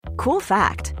Cool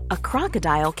fact, a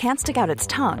crocodile can't stick out its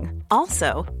tongue.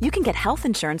 Also, you can get health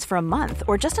insurance for a month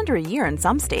or just under a year in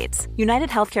some states. United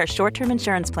Healthcare short-term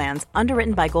insurance plans,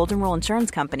 underwritten by Golden Rule Insurance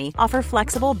Company, offer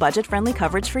flexible, budget-friendly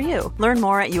coverage for you. Learn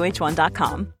more at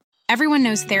uh1.com. Everyone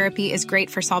knows therapy is great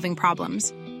for solving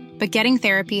problems. But getting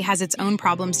therapy has its own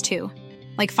problems too.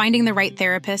 Like finding the right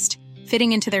therapist,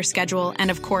 fitting into their schedule,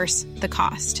 and of course, the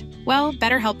cost. Well,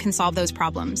 BetterHelp can solve those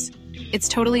problems. It's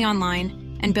totally online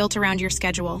and built around your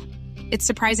schedule. It's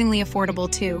surprisingly affordable,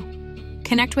 too.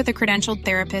 Connect with a credentialed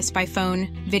therapist by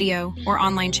phone, video, or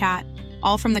online chat,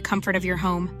 all from the comfort of your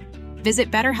home.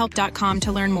 Visit BetterHelp.com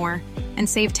to learn more and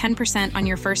save 10% on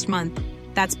your first month.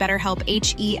 That's BetterHelp,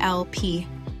 H-E-L-P.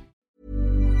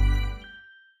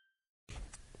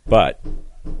 But...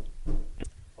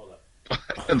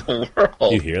 in the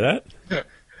world. You hear that?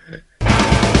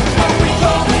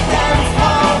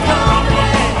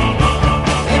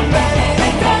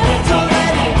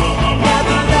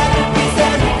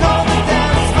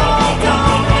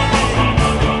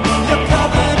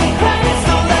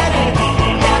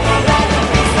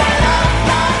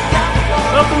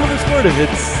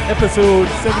 It's episode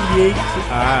 78.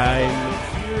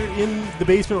 I'm here in the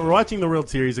basement. We're watching the World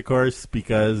Series, of course,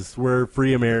 because we're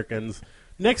free Americans.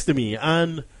 Next to me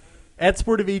at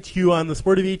Sportive HQ on the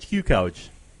Sportive HQ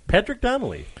couch, Patrick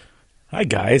Donnelly. Hi,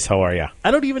 guys. How are you?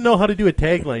 I don't even know how to do a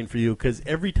tagline for you because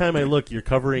every time I look, you're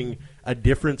covering a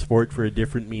different sport for a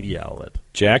different media outlet.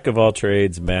 Jack of all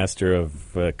trades, master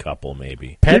of a couple,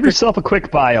 maybe. Give yourself a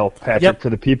quick bio, Patrick, for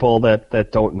the people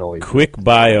that don't know you. Quick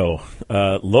bio.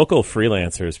 Local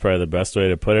freelancer is probably the best way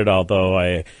to put it,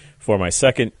 although for my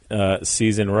second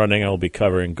season running, I'll be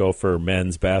covering Gopher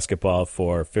men's basketball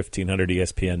for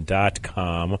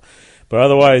 1500ESPN.com. But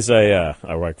otherwise, I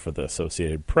work for the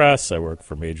Associated Press. I work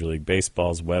for Major League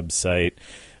Baseball's website.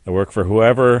 I work for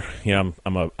whoever. I'm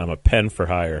a pen for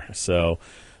hire. So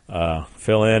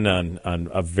fill in on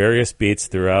various beats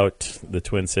throughout the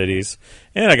Twin Cities.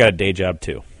 And I got a day job,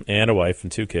 too. And a wife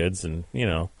and two kids. And,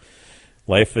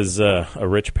 life is a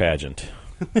rich pageant.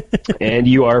 And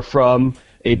you are from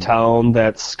a town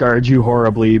that scarred you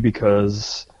horribly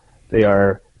because they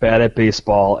are bad at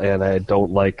baseball, and I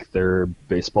don't like their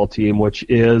baseball team, which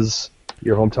is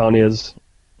your hometown is.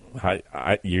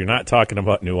 You're not talking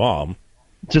about New Ulm.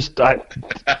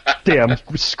 Damn,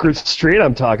 straight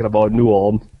I'm talking about New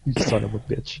Ulm, you son of a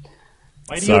bitch.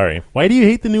 Why do you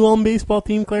hate the New Ulm baseball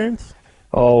team, Clarence?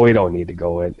 Oh, we don't need to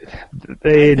go in.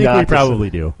 We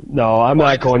probably do. No, I'm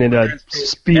not going into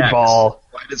speedball.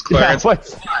 Why does Clarence?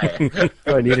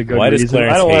 I need a good Why does reason.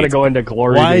 Clarence I don't want to hate? go into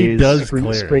glory Why days, does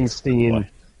Clarence? Springsteen,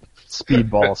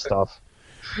 speedball stuff.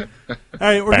 All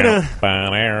right, we're gonna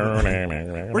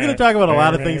talk about a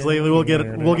lot of things lately. We'll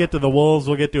get to the Wolves.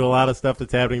 We'll get to a lot of stuff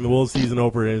that's happening. The Wolves season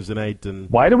opener is tonight, and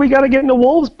why do we got to get into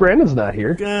Wolves? Brandon's not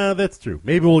here. That's true.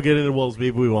 Maybe we'll get into Wolves.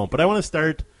 Maybe we won't. But I want to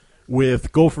start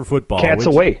with Gopher football. Cats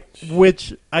away.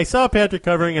 Which I saw Patrick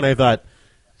covering, and I thought,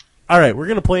 all right, we're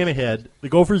going to plan ahead. The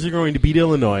Gophers are going to beat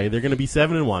Illinois. They're going to be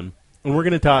 7-1, and we're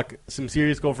going to talk some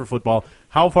serious Gopher football.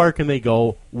 How far can they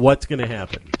go? What's going to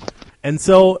happen? And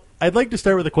so I'd like to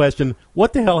start with a question.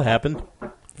 What the hell happened?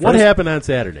 What happened on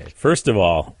Saturday? First of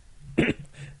all,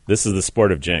 this is the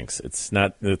sport of jinx. It's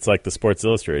like the Sports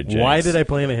Illustrated jinx. Why did I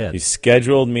plan ahead? You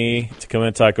scheduled me to come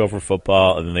and talk Gopher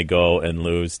football, and then they go and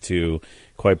lose to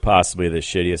quite possibly the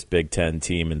shittiest Big Ten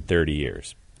team in 30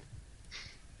 years.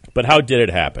 But how did it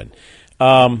happen?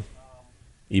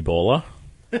 Ebola?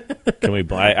 Can we?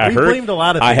 I heard. Blamed a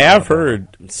lot of I things have on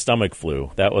heard stomach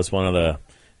flu. That was one of the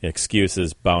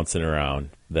excuses bouncing around,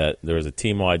 that there was a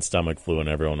team-wide stomach flu and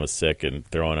everyone was sick and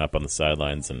throwing up on the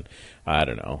sidelines. And I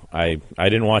don't know. I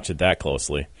didn't watch it that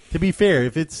closely. To be fair,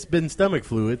 if it's been stomach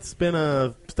flu, it's been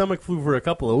a stomach flu for a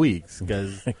couple of weeks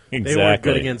because they weren't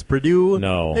good against Purdue.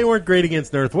 No. They weren't great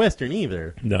against Northwestern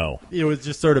either. No. It was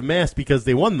just sort of masked because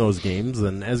they won those games,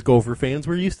 and as Gopher fans,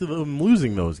 we're used to them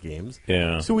losing those games.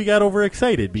 Yeah. So we got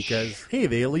overexcited because, hey,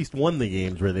 they at least won the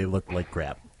games where they looked like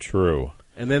crap. True.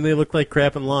 And then they looked like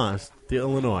crap and lost to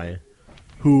Illinois,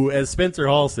 who, as Spencer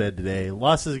Hall said today,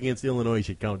 losses against Illinois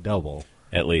should count double.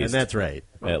 At least. And that's right.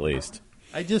 At least.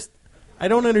 I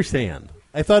don't understand.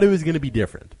 I thought it was going to be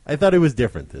different. I thought it was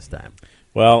different this time.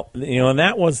 Well, and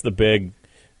that was the big,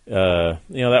 that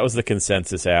was the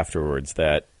consensus afterwards,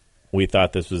 that we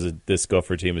thought this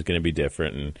Gopher team was going to be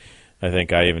different, and I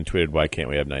think I even tweeted, "Why can't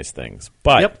we have nice things?"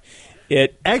 But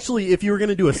actually, if you were going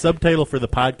to do a subtitle for the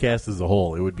podcast as a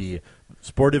whole, it would be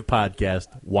 "Sportive Podcast: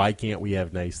 Why Can't We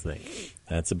Have Nice Things?"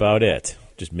 That's about it.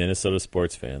 Just Minnesota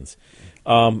sports fans.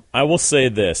 I will say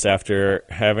this, after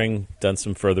having done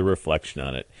some further reflection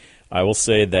on it, I will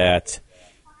say that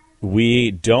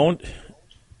we don't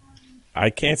I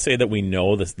can't say that we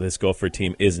know this Gopher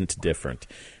team isn't different.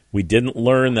 We didn't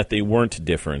learn that they weren't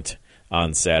different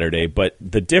on Saturday, but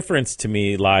the difference to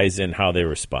me lies in how they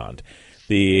respond.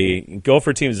 The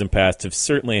Gopher teams in the past have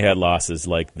certainly had losses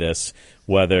like this,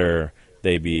 whether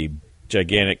they be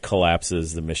gigantic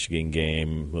collapses, the Michigan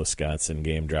game, Wisconsin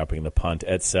game, dropping the punt,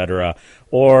 etc.,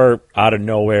 or out of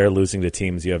nowhere losing to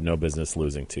teams you have no business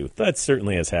losing to. That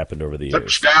certainly has happened over the years.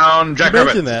 Touchdown, Jack You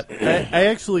mentioned Rabbit.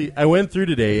 that. I went through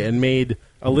today and made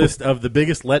a list of the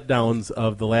biggest letdowns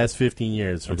of the last 15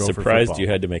 years for I'm Gopher surprised football.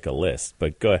 you had to make a list,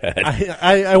 but go ahead.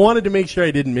 I wanted to make sure I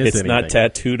didn't miss It's anything. not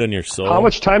tattooed on your soul. How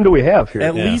much time do we have here?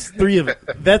 At least 3 of it.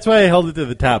 That's why I held it to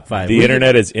the top 5. The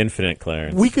internet is infinite,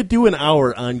 Clarence. We could do an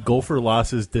hour on Gopher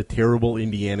losses to terrible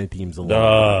Indiana teams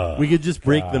alone. We could just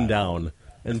break them down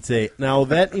and say, now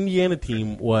that Indiana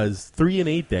team was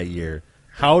 3-8 that year.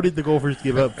 How did the Gophers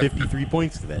give up 53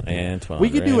 points to that team? Antoine We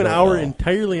could do an Randall hour L.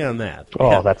 entirely on that.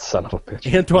 Oh, that son of a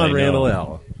bitch. Antoine I know. Randall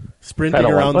L. I Sprinting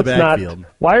don't around want- the let's backfield,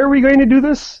 not. Why are we going to do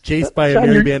this? chased by a John,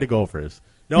 merry you're- band of Gophers.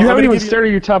 No, You I'm haven't gonna even give started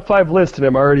your top 5 list, and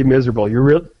I'm already miserable.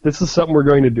 This is something we're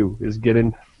going to do. Is get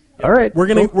in. All right, We're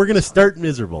gonna start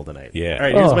miserable tonight. Yeah. All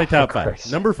right. Here's Oh, my top for 5.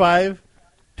 Christ. Number 5,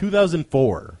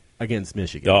 2004 against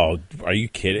Michigan. Oh, are you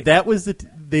kidding? That was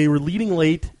they were leading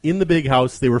late in the Big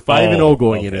House. They were 5-0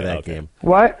 going into that game.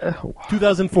 Why?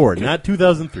 2004, not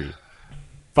 2003.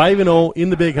 5-0 in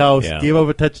the Big House. Yeah. Gave up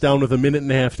a touchdown with a minute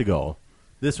and a half to go.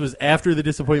 This was after the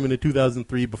disappointment of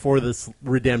 2003, before this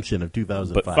redemption of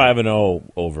 2005. But 5-0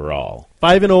 overall.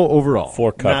 5-0 overall.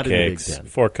 4 Not in the Big cupcakes. Ten.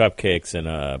 4 cupcakes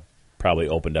and probably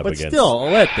opened up But against. still,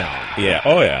 a letdown. Yeah.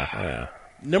 Oh yeah. Oh, yeah.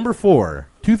 Number 4,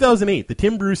 2008, the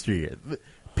Tim Brewster year.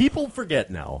 People forget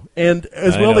now, and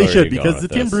as I well know they where should, you're because going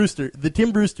the with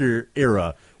Tim Brewster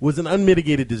era was an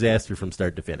unmitigated disaster from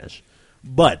start to finish.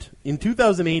 But in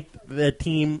 2008, that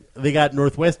team, they got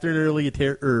Northwestern early,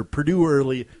 or Purdue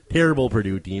early, terrible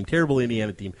Purdue team, terrible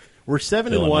Indiana team. We're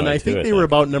 7-1. Illinois, I too, think I they were think.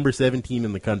 about number 17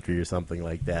 in the country or something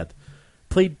like that.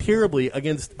 Played terribly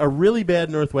against a really bad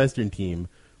Northwestern team,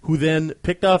 who then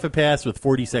picked off a pass with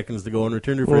 40 seconds to go and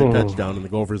returned it for a touchdown, and the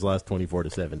Gophers lost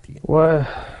 24-17. What?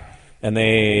 And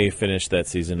they finished that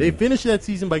season, They finished that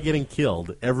season by getting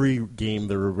killed every game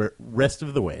the rest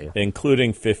of the way.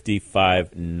 including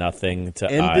 55-0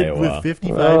 to Ended Iowa, with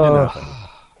 55-0.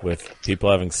 with people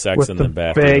having sex With in the the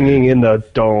back banging in the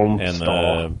dome and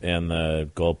stall. the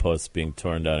goalposts being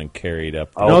torn down and carried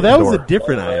up. No, that was a Outdoor.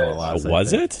 different Iowa loss.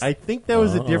 Was I think. it? I think that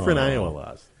was a different Iowa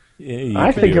loss. Yeah, you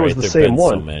I could think be it was right. the There've same been So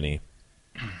one. many.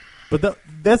 But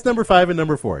that's number 5 and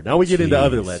number 4. Now we get into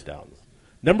other Jeez. letdowns.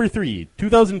 Number 3,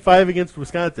 2005 against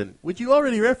Wisconsin, which you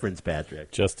already referenced,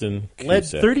 Patrick. Justin Led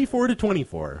Cusack. 34-24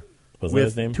 Wasn't that with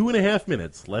his name? 2.5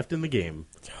 minutes left in the game.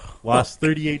 Lost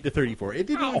 38-34. It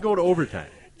didn't even go to overtime.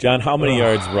 John, how many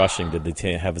yards rushing did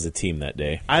they have as a team that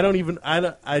day? I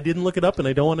didn't look it up, and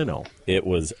I don't want to know. It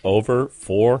was over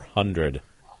 400,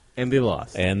 And they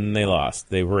lost. and they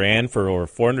lost. They ran for over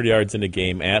 400 yards in a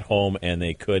game at home, and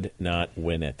they could not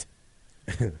win it.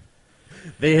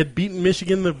 They had beaten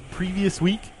Michigan the previous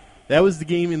week. That was the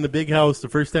game in the Big House, the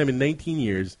first time in 19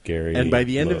 years. Gary and by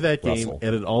the end of that Russell. game,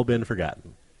 it had all been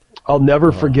forgotten. I'll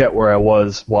never forget where I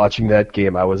was watching that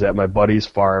game. I was at my buddy's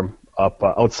farm up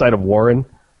outside of Warren,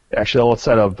 actually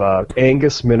outside of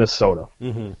Angus, Minnesota.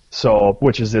 Mm-hmm. So,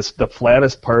 which is the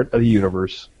flattest part of the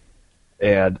universe.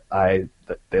 And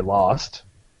they lost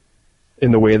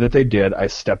in the way that they did. I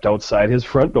stepped outside his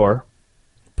front door,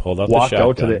 Pulled out walked the shotgun.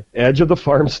 out to the edge of the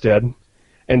farmstead,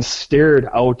 and stared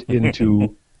out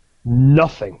into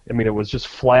nothing. I mean, it was just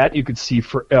flat. You could see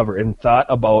forever, and thought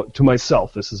about to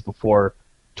myself. This is before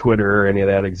Twitter or any of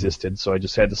that existed, so I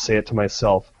just had to say it to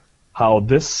myself. How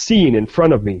this scene in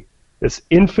front of me, this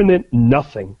infinite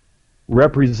nothing,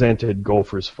 represented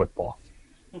Gophers football.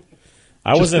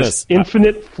 I was Just in this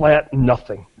infinite flat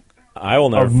nothing I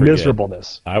will never of forget.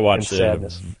 miserableness. I watched and it.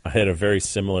 sadness. I had a very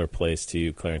similar place to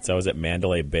you, Clarence. I was at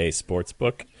Mandalay Bay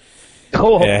Sportsbook.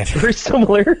 Oh, Yeah. very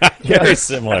similar. Very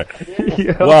similar.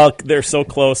 Yeah. Well, they're so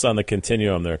close on the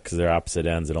continuum there because they're opposite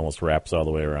ends. It almost wraps all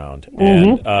the way around.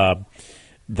 Mm-hmm. And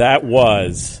that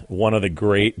was one of the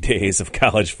great days of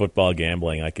college football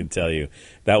gambling, I can tell you.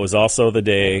 That was also the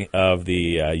day of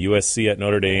the USC at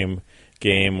Notre Dame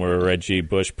game where Reggie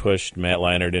Bush pushed Matt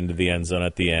Leinart into the end zone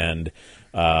at the end.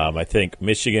 I think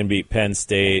Michigan beat Penn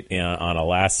State on a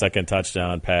last-second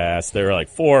touchdown pass. There were like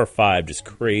 4 or 5 just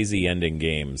crazy ending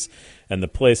games. And the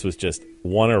place was just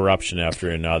one eruption after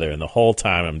another. And the whole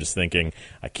time I'm just thinking,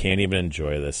 I can't even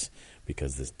enjoy this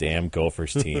because this damn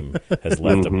Gophers team has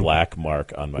left a black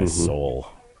mark on my soul.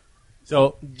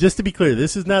 So, just to be clear,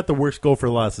 this is not the worst Gopher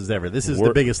losses ever. This is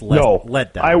the biggest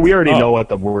letdown. We already know what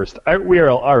the worst. We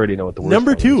already know what the worst.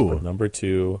 Number one is, two. but- Number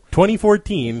 2.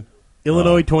 2014,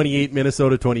 Illinois 28,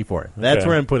 Minnesota 24. That's Okay.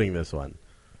 where I'm putting this one.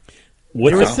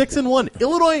 With They were the- 6-1.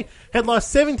 Illinois had lost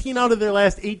 17 out of their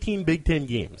last 18 Big Ten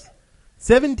games.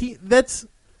 17. That's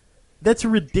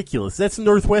ridiculous. That's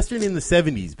Northwestern in the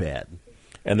 70s bad.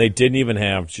 and they didn't even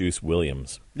have Juice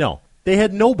Williams. No, they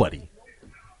had nobody.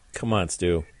 Come on,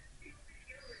 Stu.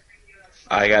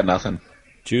 I got nothing.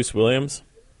 Juice Williams?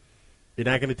 You're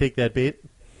not going to take that bait?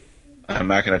 I'm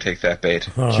not going to take that bait.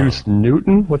 Juice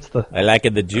Newton? What's the? I like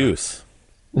it, the juice.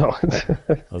 No. I was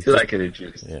You just, like it in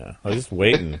juice. yeah, I was just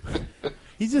waiting.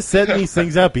 He's just setting these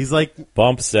things up. He's like,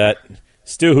 Bump set.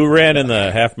 Stu, who ran in the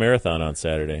half marathon on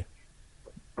Saturday?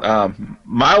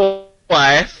 My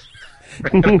wife.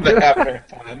 The half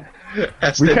marathon.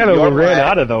 As We did kind of your ran wife.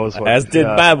 out of those ones. As did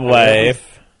Yeah. my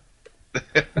wife.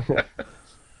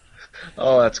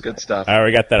 Oh, that's good stuff. I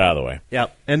already got that out of the way. yeah.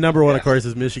 And number one, of course,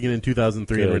 is Michigan in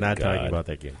 2003, and Good we're not God. talking about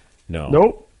that game. No.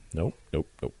 Nope.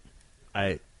 Nope.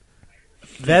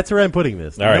 That's where I'm putting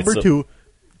this. All right, Number so- 2,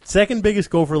 second biggest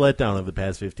Gopher letdown of the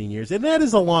past 15 years, and that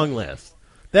is a long list.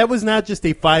 That was not just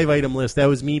a 5-item list. That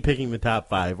was me picking the top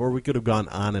 5, or we could have gone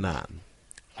on and on.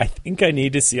 I think I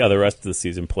need to see how the rest of the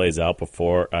season plays out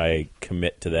before I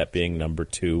commit to that being number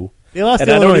 2. They lost And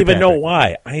to I don't Illinois, even know Patrick.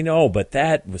 why. I know, but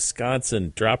that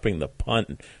Wisconsin dropping the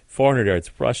punt, 400 yards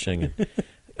rushing, and,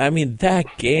 I mean,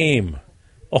 that game.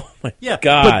 Oh, my Yeah,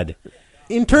 God.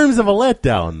 In terms of a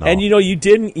letdown, though. And, you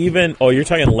didn't even – oh, you're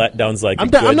talking letdowns like I'm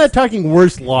a good- not talking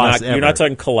worst loss ever. You're not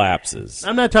talking collapses.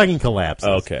 I'm not talking collapses.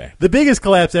 Okay. The biggest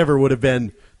collapse ever would have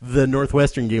been the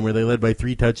Northwestern game where they led by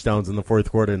 3 touchdowns in the fourth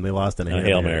quarter and they lost on a A Hail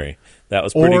Hail Mary. That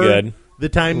was pretty Or good. the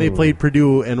time they played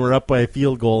Purdue and were up by a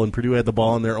field goal and Purdue had the ball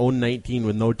on their own 19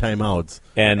 with no timeouts.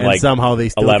 And like somehow they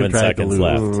still 11 contrived to seconds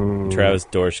lose. left. Travis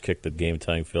Dorsch kicked the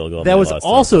game-tying field goal. and That they was lost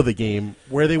also the game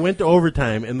where they went to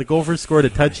overtime and the Gophers scored a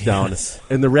touchdown Yes.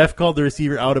 and the ref called the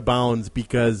receiver out of bounds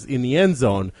because in the end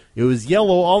zone it was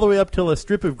yellow all the way up till a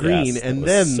strip of green Yes, that and was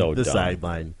then so the dumb.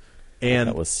 sideline. And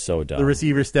That was so dumb. the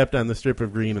receiver stepped on the strip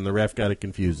of green and the ref got it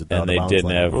confused with the and they out-of-bounds didn't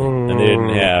line. have and they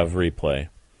didn't have replay.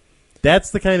 That's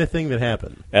the kind of thing that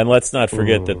happened. And let's not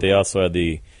forget that they also had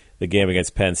the game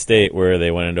against Penn State where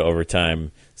they went into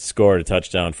overtime, scored a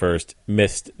touchdown first,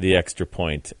 missed the extra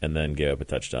point, and then gave up a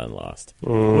touchdown and lost.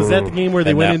 Was that the game where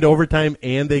they And went that- into overtime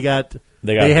and they had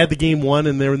the game won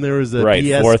and there was a Right,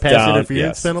 BS fourth pass down,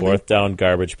 interference yes, penalty? fourth down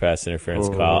garbage pass interference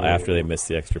call after they missed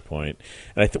the extra point.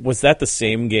 And was that the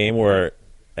same game where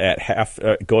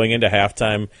at going into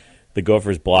halftime, the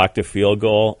Gophers blocked a field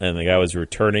goal and the guy was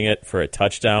returning it for a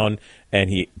touchdown, and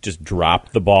he just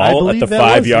dropped the I ball at believe the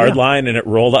that 5-yard was, yeah. line and it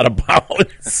rolled out of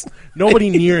bounds. Nobody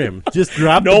near him. Just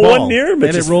dropped No the ball. one near him. It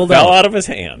and just it rolled fell out of his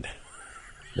hand.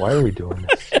 Why are we doing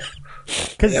this?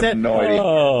 Because I have no idea.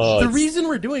 Oh, the reason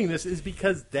we're doing this is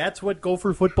because that's what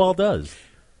Gopher football does.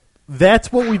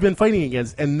 That's what we've been fighting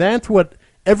against, and that's what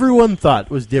everyone thought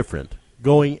was different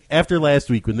going after last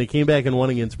week when they came back and won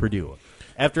against Purdue.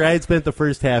 After I had spent the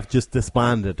first half just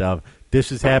despondent of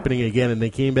this is happening again, and they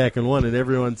came back and won, and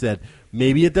everyone said,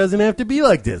 maybe it doesn't have to be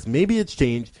like this. Maybe it's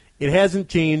changed. It hasn't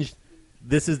changed.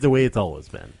 This is the way it's always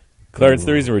been. Clarence,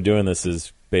 the reason we're doing this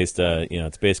is based on,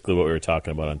 it's basically what we were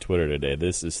talking about on Twitter today.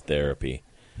 This is therapy.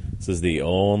 This is the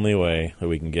only way that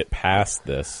we can get past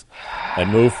this and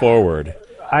move forward.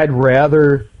 I'd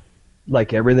rather,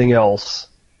 like everything else,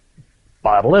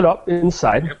 bottle it up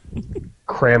inside,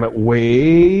 cram it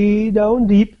way down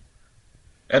deep,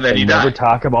 And then you and never die.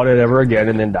 talk about it ever again,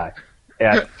 and then die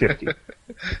at 50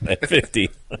 At 50.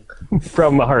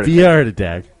 from a heart attack. Via heart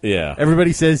attack. Yeah.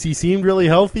 Everybody says he seemed really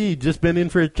healthy. He'd just been in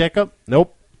for a checkup.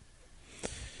 Nope.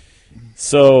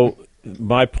 So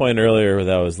my point earlier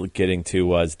that I was getting to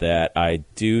was that I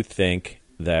do think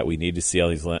that we need to see how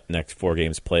these next 4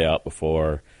 games play out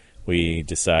before we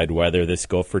decide whether this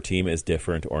Gopher team is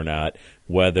different or not,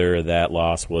 whether that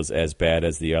loss was as bad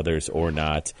as the others or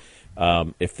not.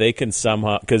 If they can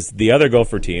somehow, because the other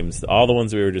Gopher teams, all the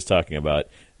ones we were just talking about,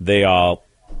 they all,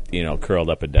 curled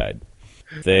up and died.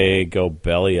 They go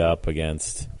belly up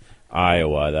against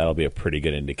Iowa. That'll be a pretty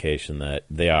good indication that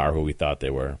they are who we thought they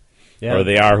were. Yeah. Or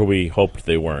they are who we hoped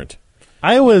they weren't.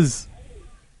 Iowa's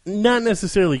not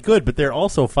necessarily good, but they're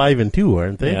also 5-2,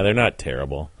 aren't they? Yeah, they're not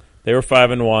terrible. They were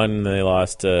 5-1, and they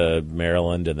lost to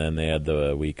Maryland, and then they had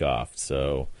the week off.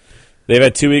 So they've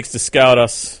had 2 weeks to scout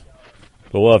us,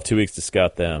 but we'll have 2 weeks to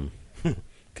scout them.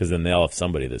 Because then they'll have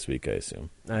somebody this week, I assume.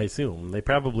 I assume they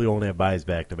probably won't have buys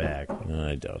back to back.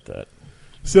 I doubt that.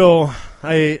 So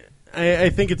I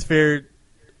think it's fair.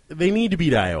 They need to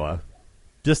beat Iowa.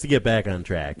 just to get back on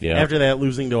track. Yeah. After that,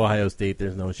 losing to Ohio State,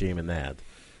 there's no shame in that.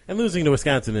 And losing to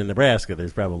Wisconsin and Nebraska,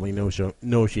 there's probably no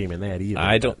shame in that either.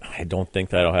 I don't think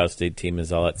that Ohio State team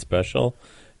is all that special,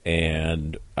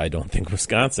 and I don't think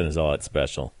Wisconsin is all that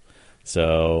special.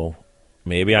 So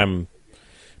maybe I'm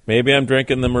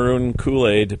drinking the maroon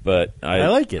Kool-Aid, but I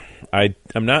like it.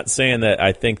 I'm not saying that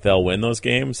I think they'll win those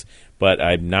games, but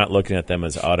I'm not looking at them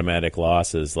as automatic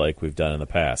losses like we've done in the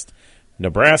past.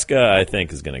 Nebraska, I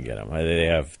think, is going to get them.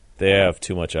 They have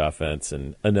too much offense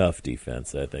and enough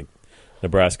defense. I think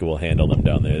Nebraska will handle them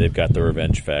down there. They've got the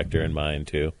revenge factor in mind,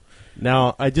 too.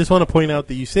 Now, I just want to point out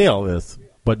that you say all this,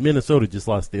 but Minnesota just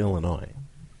lost to Illinois.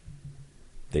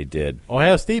 They did.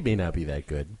 Ohio State may not be that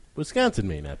good. Wisconsin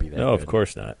may not be that good. No, of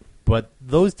course not. But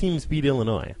those teams beat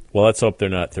Illinois. Well, let's hope they're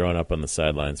not throwing up on the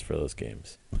sidelines for those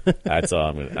games. That's all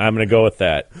I'm going to go with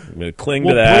that. I'm going to cling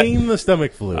to that. Blame the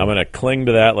stomach flu. I'm going to cling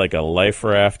to that like a life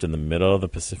raft in the middle of the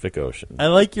Pacific Ocean. I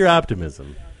like your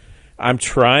optimism. I'm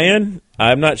trying.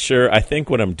 I'm not sure. I think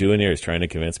what I'm doing here is trying to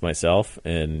convince myself,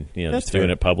 and That's just doing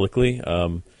fair. it publicly.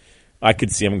 I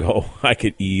could see him go. I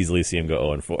could easily see him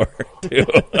go 0-4 too,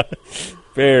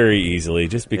 very easily.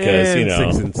 Just because And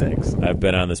 6-6. I've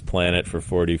been on this planet for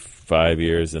 45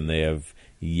 years, and they have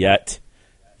yet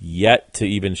to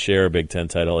even share a Big Ten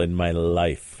title in my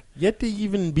life. Yet to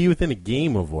even be within a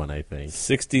game of one, I think.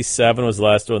 67 was the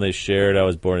last one they shared. I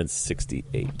was born in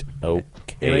 68. Okay.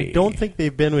 And I don't think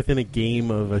they've been within a game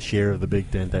of a share of the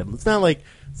Big Ten title. It's not like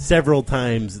several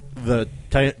times the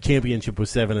championship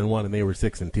was 7-1 and they were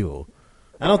 6-2.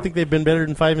 I don't think they've been better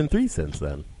than 5-3 since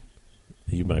then.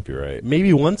 You might be right.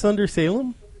 Maybe once under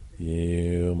Salem.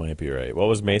 You might be right. What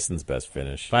was Mason's best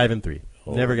finish? 5-3.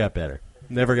 Oh. Never got better.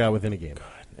 Never got within a game.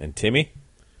 And Timmy?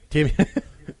 Timmy,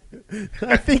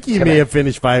 I think he may have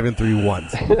finished 5-3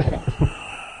 once.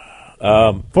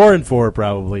 4-4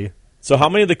 probably. So how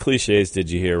many of the cliches did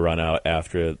you hear run out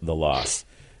after the loss?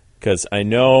 Because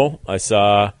I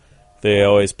saw they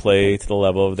always play to the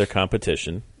level of their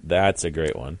competition. That's a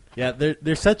great one. Yeah,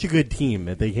 they're such a good team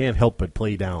that they can't help but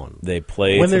play down. They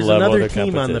play when to there's the level another of their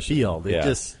team on the competition. field. It Yes.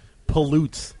 just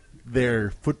pollutes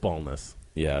their footballness.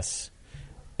 Yes.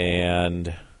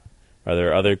 And are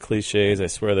there other cliches? I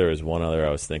swear there was one other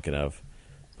I was thinking of.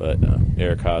 But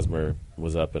Eric Hosmer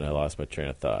was up and I lost my train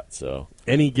of thought. So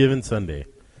Any given Sunday.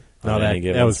 No, on any that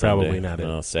given was Sunday. probably not it.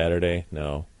 No, Saturday?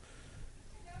 No.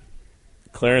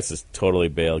 Clarence is totally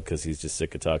bailed because he's just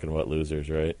sick of talking about losers,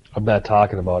 right? I'm not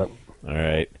talking about it. All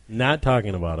right. Not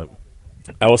talking about it.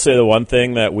 I will say the one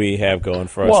thing that we have going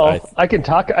for us. Well, I can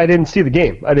talk. I didn't see the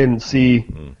game. I didn't see.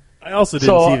 I also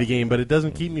didn't see the game, but it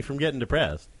doesn't keep me from getting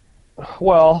depressed.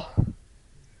 Well,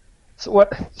 so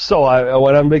what? So I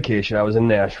went on vacation. I was in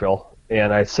Nashville,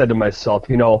 and I said to myself,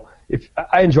 if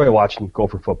I enjoy watching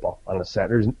Gopher football on a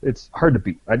Saturday, it's hard to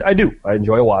beat. I do. I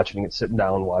enjoy watching it, sitting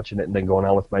down, watching it, and then going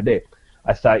on with my day.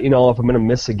 I thought, if I'm going to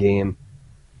miss a game,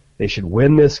 they should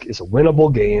win this. It's a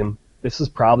winnable game. This is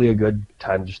probably a good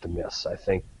time just to miss. I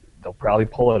think they'll probably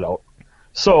pull it out.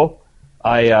 So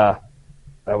I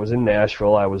was in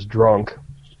Nashville. I was drunk,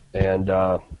 and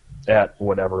at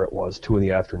whatever it was, 2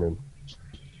 p.m,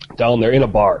 down there in a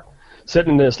bar,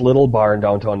 sitting in this little bar in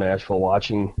downtown Nashville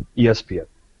watching ESPN.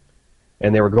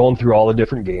 And they were going through all the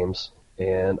different games,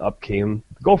 and up came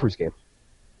the Gophers game.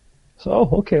 So,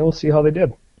 okay, we'll see how they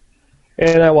did.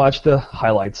 And I watched the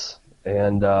highlights,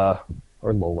 and or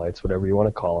lowlights, whatever you want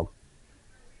to call them.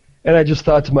 And I just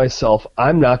thought to myself,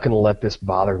 I'm not going to let this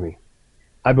bother me.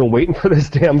 I've been waiting for this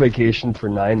damn vacation for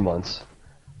 9 months.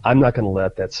 I'm not going to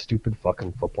let that stupid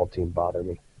fucking football team bother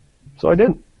me. So I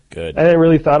didn't. Good. I didn't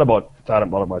really thought about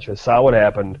it much. I saw what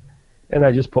happened, and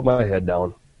I just put my head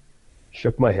down,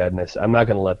 shook my head, and I said, I'm not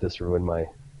going to let this ruin my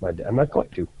day. I'm not going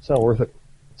to. It's not worth it.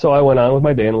 So I went on with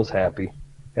my day and was happy.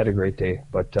 Had a great day.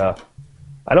 But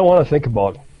I don't want to think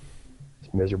about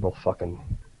this miserable fucking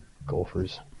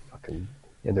Gophers fucking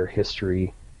in their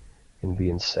history and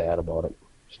being sad about it.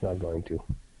 Just not going to.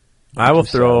 I'll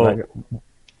Just, throw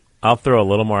I'm a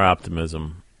little more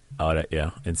optimism out at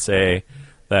you and say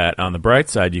that on the bright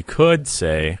side, you could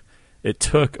say it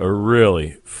took a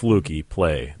really fluky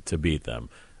play to beat them.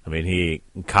 I mean,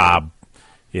 Cobb,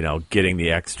 getting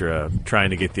the extra,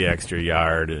 trying to get the extra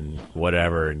yard and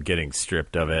whatever, and getting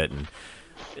stripped of it. And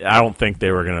I don't think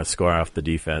they were going to score off the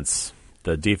defense.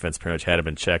 The defense pretty much had them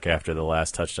in check after the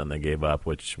last touchdown they gave up,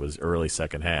 which was early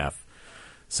second half.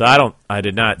 So I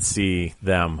did not see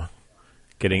them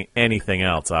getting anything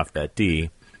else off that D.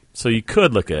 So you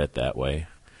could look at it that way.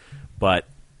 But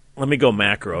let me go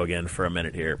macro again for a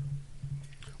minute here.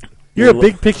 You're a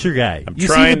big picture guy. You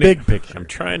see the big picture. I'm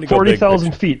trying to go 40,000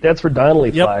 big picture. feet. That's where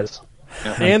Donnelly Yep. flies.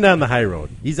 And on the high road.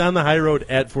 He's on the high road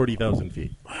at 40,000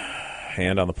 feet.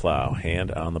 Hand on the plow.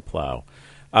 Hand on the plow.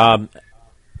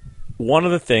 One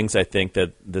of the things I think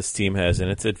that this team has in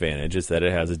its advantage is that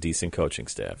it has a decent coaching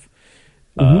staff.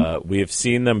 We have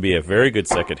seen them be a very good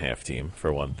second-half team,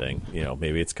 for one thing.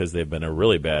 Maybe it's because they've been a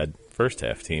really bad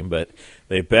first-half team, but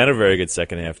they've been a very good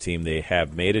second-half team. They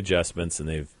have made adjustments,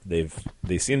 and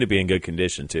they seem to be in good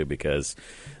condition, too, because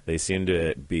they seem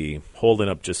to be holding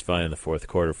up just fine in the fourth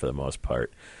quarter for the most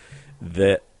part.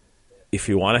 That if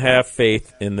you want to have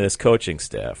faith in this coaching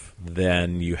staff,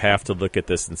 then you have to look at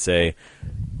this and say,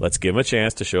 let's give them a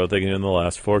chance to show what they can do in the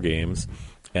last 4 games,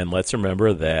 and let's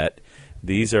remember that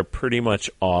these are pretty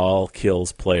much all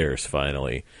Kills players,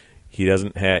 finally. He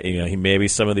doesn't have, he maybe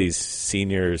some of these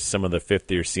seniors, some of the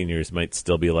fifth-year seniors might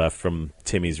still be left from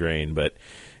Timmy's reign, but,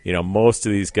 most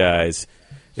of these guys,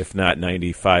 if not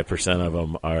 95% of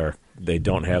them, they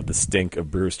don't have the stink of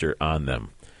Brewster on them.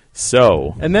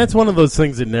 So, and that's one of those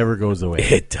things that never goes away.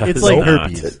 It does It's like not.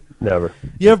 herpes. Never.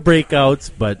 You have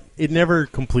breakouts, but it never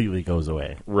completely goes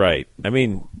away. Right. I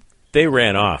mean, they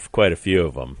ran off quite a few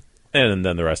of them, and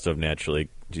then the rest of them naturally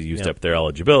used up their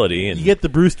eligibility. And You get the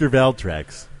Brewster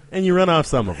Valtrex, and you run off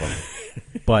some of them,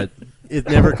 but it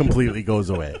never completely goes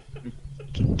away.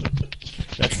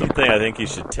 that's something I think you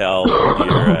should tell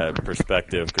your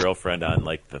prospective girlfriend on,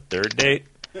 like, the third date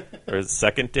or the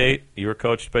second date. You were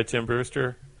coached by Tim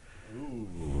Brewster?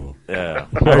 Ooh. Yeah.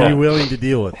 Are you willing to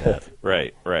deal with that?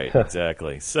 Right,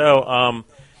 exactly.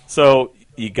 So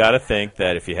you got to think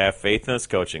that if you have faith in this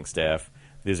coaching staff,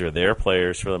 these are their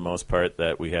players for the most part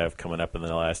that we have coming up in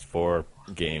the last 4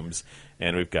 games,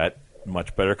 and we've got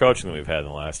much better coaching than we've had in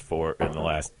the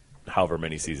last however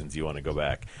many seasons you want to go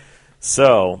back.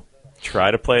 So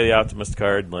try to play the optimist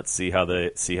card, and let's see how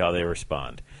they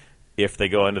respond. If they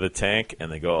go into the tank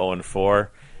and they go 0-4,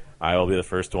 I will be the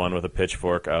first one with a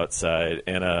pitchfork outside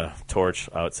and a torch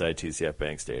outside TCF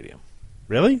Bank Stadium.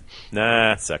 Really?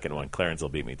 Nah, second one. Clarence will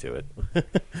beat me to it.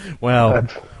 Well,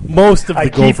 most of the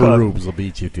keep Gopher Rubes will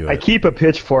beat you to it. I keep a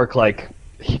pitchfork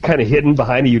kind of hidden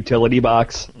behind a utility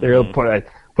box. There, I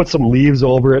put some leaves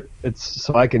over it. It's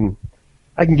so I can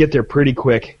get there pretty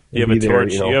quick. You have a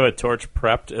torch. You have a torch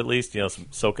prepped at least.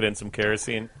 Soak it in some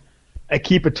kerosene. I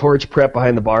keep a torch prep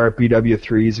behind the bar at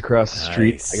BW3s across the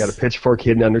street. I got a pitchfork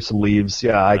hidden under some leaves.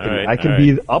 Yeah, I can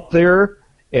be up there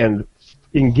and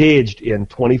engaged in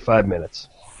 25 minutes.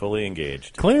 Fully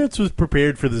engaged. Clarence was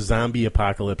prepared for the zombie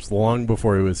apocalypse long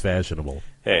before it was fashionable.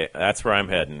 Hey, that's where I'm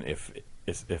heading.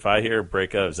 If I hear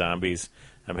breakout of zombies,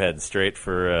 I'm heading straight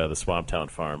for the Swamptown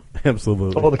farm.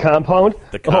 Absolutely. Oh, the compound?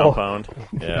 The compound.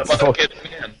 Yeah.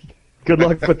 Good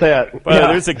luck with that. But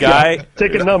there's a guy. Yeah.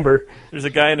 Take a number. There's a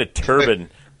guy in a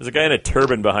turban. There's a guy in a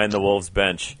turban behind the Wolves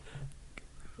bench.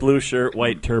 Blue shirt,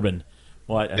 white turban.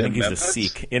 What? I think he's Memphis? a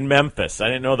Sikh. In Memphis. I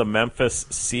didn't know the Memphis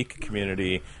Sikh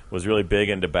community was really big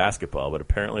into basketball, but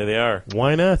apparently they are.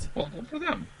 Why not? Well, good for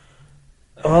them.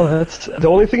 Oh, that's the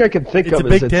only thing I can think It's of a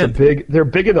is Big it's Ten. they're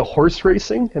big into horse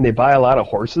racing, and they buy a lot of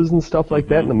horses and stuff like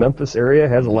that. And the Memphis area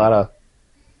has a lot of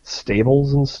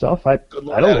stables and stuff. I don't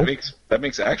know. That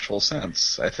makes actual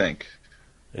sense, I think.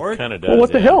 It kind of does. Well,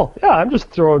 what the yeah. hell? Yeah, I'm just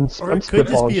throwing. Or I'm it could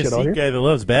just spitballing be a shit out Sikh here. guy that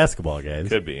loves basketball, guys.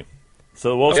 Could be.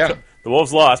 So the Wolves, Yeah. the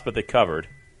Wolves lost, but they covered.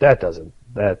 That doesn't.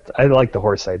 That I like the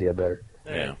horse idea better.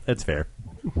 Yeah. That's fair.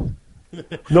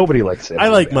 Nobody likes it. I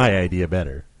like my idea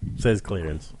better, says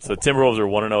Clarence. So Timberwolves are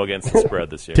 1-0 against the spread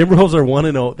this year. Timberwolves are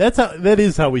 1-0. That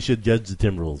is how we should judge the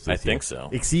Timberwolves this I year. think so.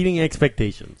 Exceeding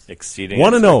expectations. Exceeding 1-0.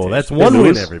 expectations. That's They one win,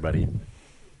 lose? everybody.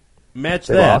 Match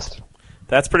They that. lost.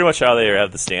 That's pretty much how they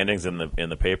have the standings in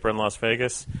the paper in Las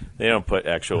Vegas. They don't put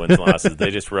actual wins and losses. They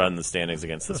just run the standings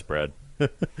against the spread.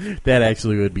 That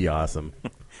actually would be awesome.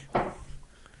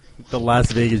 The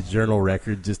Las Vegas Journal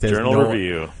Record just has Journal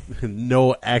Review.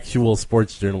 no actual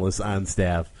sports journalists on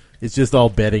staff. It's just all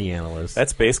betting analysts.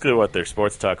 That's basically what their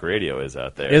sports talk radio is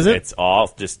out there. Is it?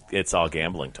 It's all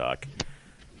gambling talk.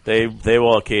 They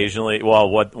will occasionally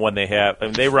when they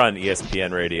have they run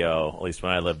ESPN radio. At least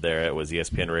when I lived there, it was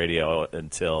ESPN radio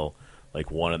until like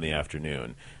 1 in the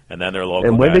afternoon, and then their local.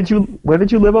 And when did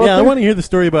you live out Yeah, I there? want to hear the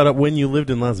story about it when you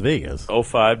lived in Las Vegas.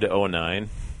 05 to 09.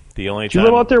 The only Did you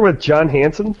time live out there with John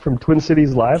Hansen from Twin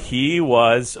Cities Live? he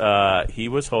was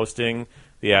hosting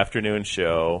the afternoon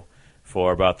show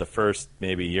for about the first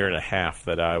maybe year and a half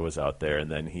that I was out there, and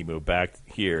then he moved back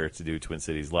here to do Twin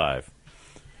Cities Live.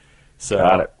 So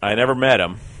Got it. I never met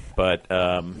him, but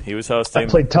he was hosting. I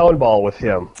played town ball with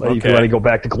him. If Okay. you want to go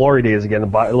back to glory days again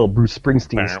and buy a little Bruce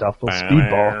Springsteen stuff, a little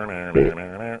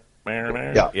speedball.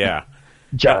 Yeah.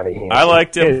 Johnny Hansen. I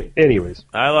liked him. Anyways,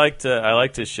 I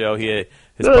liked his show.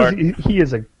 His No, part. he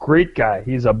is a great guy.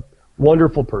 He's a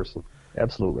wonderful person.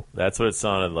 Absolutely. That's what it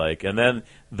sounded like. And then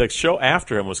the show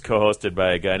after him was co-hosted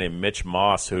by a guy named Mitch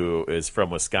Moss, who is from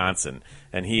Wisconsin,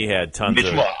 and he had tons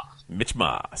of Mitch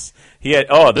Moss. He had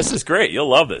this is great. You'll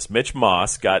love this. Mitch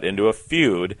Moss got into a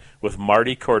feud with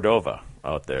Marty Cordova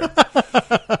out there.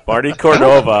 Marty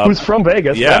Cordova, who's from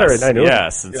Vegas. Yes, I knew.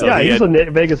 yes. And so he's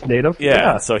a Vegas native.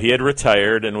 Yeah, so he had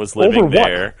retired and was living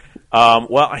there.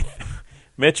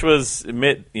 Mitch was,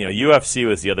 UFC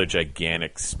was the other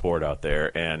gigantic sport out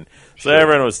there, and so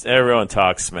everyone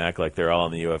talks smack like they're all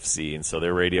in the UFC, and so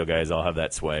their radio guys all have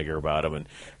that swagger about them. And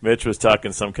Mitch was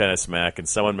talking some kind of smack, and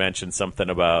someone mentioned something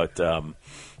about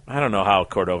I don't know how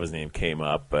Cordova's name came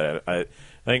up, but I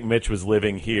think Mitch was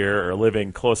living here or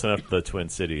living close enough to the Twin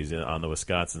Cities on the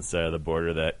Wisconsin side of the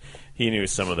border that he knew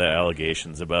some of the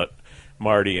allegations about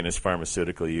Marty and his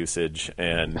pharmaceutical usage,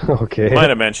 and might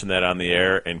have mentioned that on the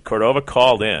air. And Cordova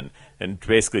called in and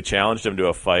basically challenged him to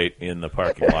a fight in the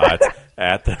parking lot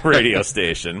at the radio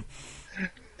station.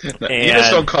 You just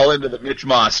don't call into the Mitch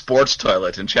Moss sports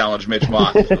toilet and challenge Mitch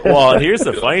Moss. Well, and here's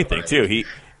the funny thing too.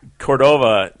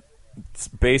 Cordova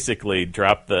basically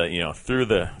dropped threw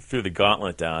the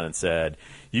gauntlet down and said,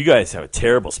 "You guys have a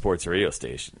terrible sports radio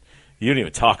station. You don't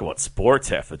even talk about sports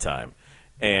half the time."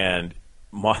 And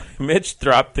Mitch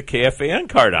dropped the KFAN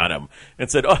card on him and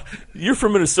said, "Oh, you're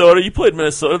from Minnesota. You played in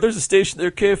Minnesota. There's a station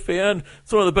there, KFAN.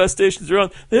 It's one of the best stations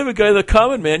around. They have a guy, the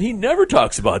Common Man. He never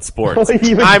talks about sports.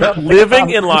 I'm living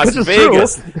in Las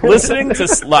Vegas, listening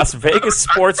to Las Vegas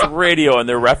sports radio, and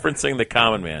they're referencing the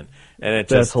Common Man." And it just,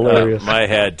 that's hilarious. My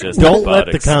head just don't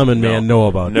let the Common Man know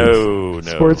about this. No.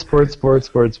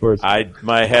 Sports.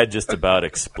 My head just about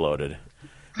exploded.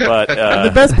 But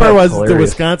the best part was the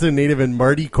Wisconsin native and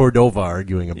Marty Cordova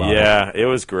arguing about it. Yeah, it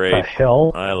was great. The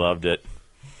hell? I loved it.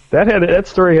 That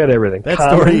story had everything. That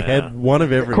story had one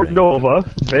of everything. Cordova,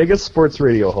 Vegas sports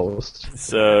radio host.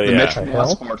 So the Mitch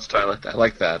Moss sports toilet. I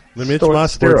like that. The Mitch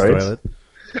Moss sports toilet.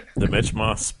 The Mitch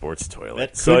Moss sports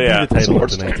toilet. That could be the title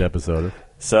of tonight's episode.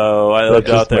 So I lived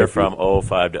out there from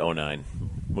 2005 to 2009.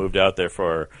 Moved out there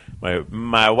for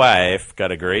my wife.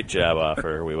 Got a great job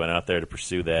offer. We went out there to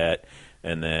pursue that.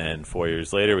 And then 4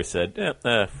 years later, we said,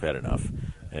 we've had enough,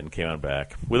 and came on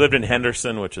back. We lived in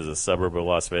Henderson, which is a suburb of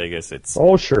Las Vegas. It's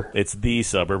the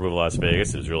suburb of Las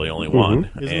Vegas. There's really only one.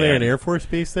 Isn't there an Air Force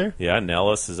base there? Yeah,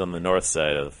 Nellis is on the north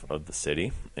side of the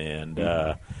city. And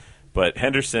but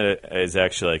Henderson is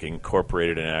actually like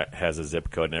incorporated and has a zip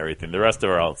code and everything. The rest of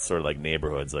are all sort of like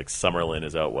neighborhoods. Like Summerlin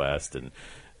is out west, and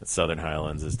Southern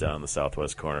Highlands is down the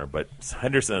southwest corner. But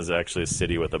Henderson is actually a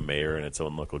city with a mayor and its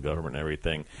own local government and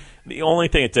everything. The only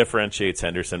thing that differentiates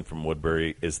Henderson from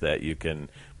Woodbury is that you can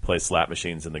play slot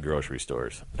machines in the grocery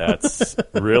stores. That's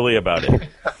really about it.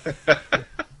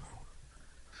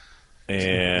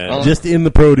 And just in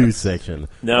the produce section.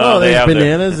 No, there's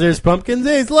bananas, there's pumpkins,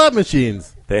 there's slot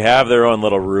machines. They have their own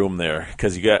little room there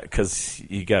because you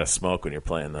got to smoke when you're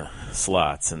playing the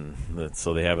slots, and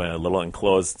so they have a little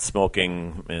enclosed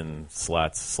smoking and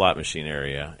slot machine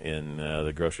area in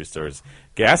the grocery stores.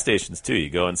 Gas stations too. You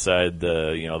go inside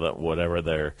the whatever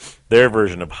their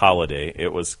version of Holiday.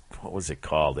 What was it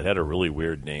called? It had a really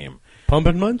weird name. Pump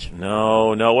and Munch?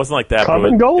 No, it wasn't like that.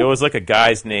 It was like a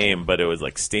guy's name, but it was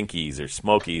like Stinkies or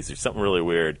Smokies or something really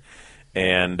weird.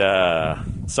 And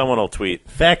someone will tweet.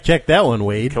 Fact check that one,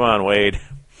 Wade. Come on, Wade.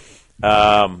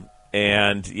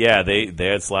 And yeah, they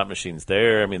had slot machines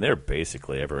there. I mean, they're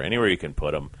basically everywhere. Anywhere you can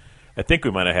put them. I think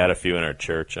we might have had a few in our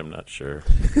church. I'm not sure.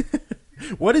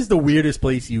 What is the weirdest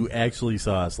place you actually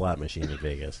saw a slot machine in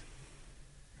Vegas?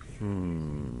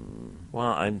 Well,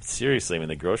 I'm seriously. I mean,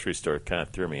 the grocery store kind of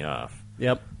threw me off.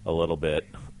 Yep, a little bit.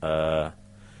 Probably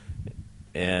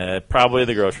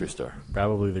the grocery store.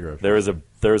 There was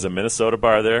a Minnesota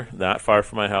bar there, not far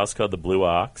from my house, called the Blue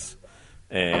Ox,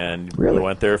 and we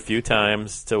went there a few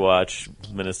times to watch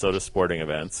Minnesota sporting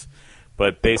events.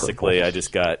 But basically, I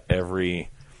just got every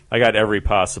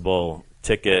possible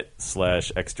ticket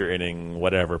 / extra inning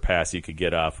whatever pass you could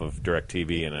get off of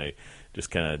DirecTV, and I just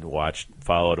kind of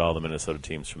followed all the Minnesota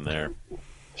teams from there.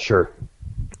 Sure.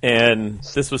 And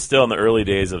this was still in the early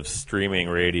days of streaming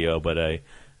radio, but I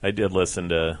did listen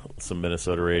to some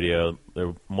Minnesota radio.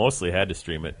 They mostly had to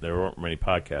stream it. There weren't many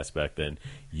podcasts back then.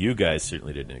 You guys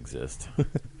certainly didn't exist.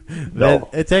 No.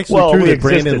 It's actually true that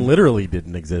Brandon literally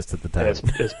didn't exist at the time.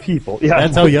 As people. Yeah,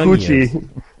 that's how young he is.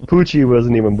 Poochie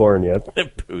wasn't even born yet.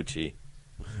 Poochie.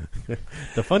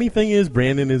 The funny thing is,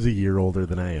 Brandon is a year older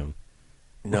than I am.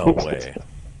 No way.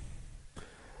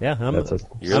 Yeah,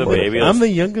 you're the baby. I'm the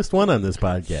youngest one on this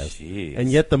podcast. Jeez. And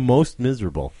yet the most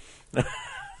miserable.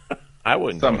 I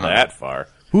wouldn't go that far.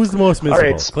 Who's the most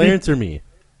miserable, right, Clarence or me?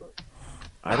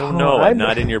 I don't know. I'm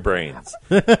not in your brains.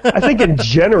 I think in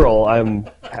general, I'm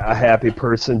a happy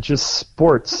person. Just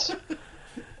sports.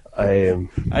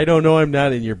 I don't know. I'm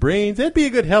not in your brains. That'd be a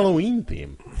good Halloween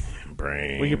theme.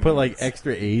 Brains. We could put like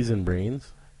extra A's in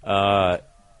brains.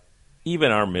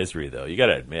 Even our misery, though, you got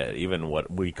to admit, even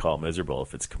what we call miserable,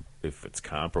 if it's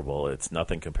comparable, it's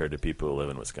nothing compared to people who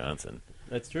live in Wisconsin.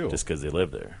 That's true. Just because they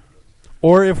live there.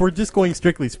 Or if we're just going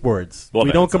strictly sports, Well,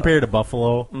 we don't compare to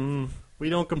Buffalo. We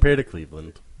don't compare to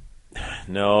Cleveland.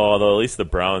 No, although at least the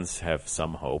Browns have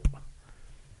some hope.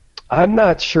 I'm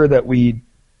not sure that we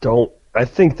don't. I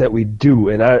think that we do,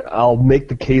 and I'll make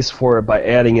the case for it by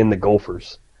adding in the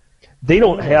Gophers. They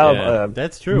don't have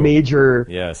that's true. Major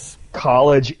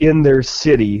college in their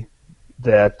city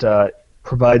that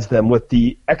provides them with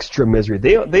the extra misery.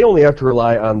 They only have to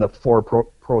rely on the 4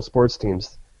 pro sports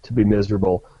teams to be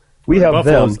miserable. We have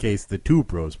Buffalo's them. Case, the 2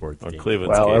 pro sports teams.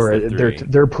 Cleveland's case, all right, the 3.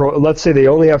 they're pro. Let's say they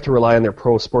only have to rely on their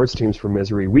pro sports teams for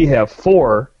misery. We have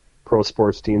 4 pro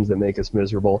sports teams that make us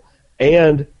miserable,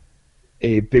 and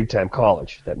a big-time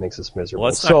college that makes us miserable. Well,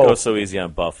 let's not go so easy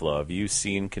on Buffalo. Have you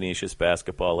seen Canisius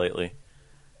basketball lately?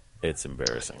 It's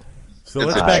embarrassing. So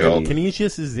let's back up.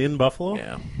 Canisius is in Buffalo?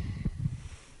 Yeah.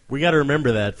 We got to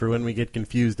remember that for when we get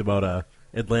confused about a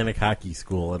Atlantic Hockey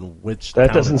School and which that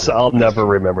town doesn't. I'll never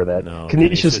remember that. No,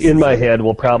 Canisius in my head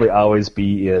will probably always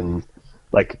be in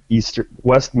like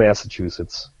West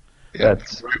Massachusetts. Yeah,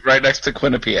 that's right next to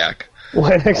Quinnipiac.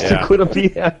 Right next to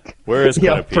Quinnipiac. Where is Quinnipiac?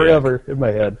 Yeah, forever in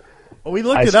my head. Well, we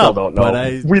looked I it still up. don't know.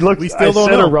 But we still don't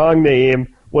said know. a wrong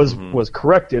name. Was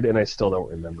corrected, and I still don't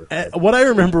remember. What I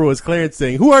remember was Clarence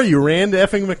saying, "Who are you, Rand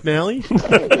effing McNally?"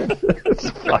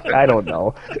 Fuck, I don't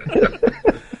know.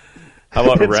 How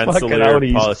about It's Rensselaer fucking out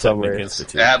east Polytechnic somewhere.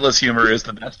 Institute? Atlas humor is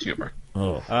the best humor.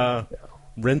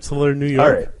 Rensselaer, New York.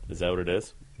 All right. Is that what it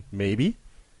is? Maybe.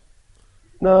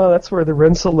 No, that's where the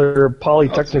Rensselaer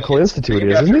Polytechnical Institute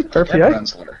is, isn't it?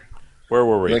 RPI? Where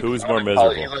were we? Who's more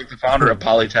miserable? You're like the founder of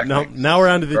Polytechnic. Now we're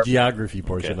on to the geography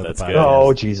portion of the that's podcast. good.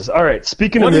 Oh, Jesus. All right.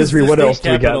 Speaking What of is misery, the what state else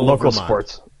do we got in capital of local Vermont?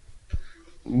 sports?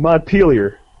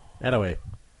 Montpelier. That-a-way.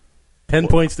 10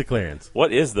 points to Clarence.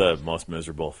 What is the most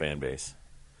miserable fan base?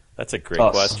 That's a great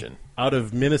Us. question. Out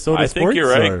of Minnesota I sports? think you're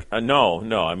right. Or No.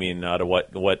 I mean, out of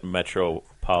what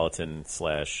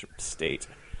metropolitan/state?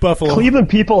 Buffalo. Cleveland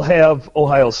people have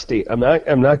Ohio State. I'm not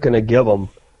going to give them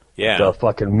Yeah. the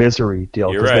fucking misery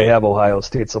deal You're because right. they have Ohio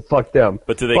State. So fuck them.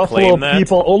 But do they Buffalo claim that?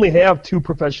 people only have 2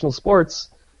 professional sports,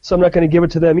 so I'm not going to give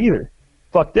it to them either.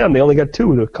 Fuck them. They only got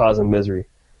 2 to cause them misery.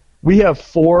 We have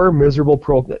 4 miserable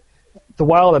pro. The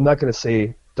Wild, I'm not going to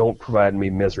say don't provide me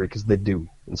misery because they do,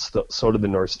 and so do the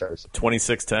North Stars.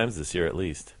 26 times this year at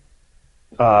least.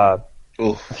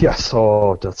 Yes.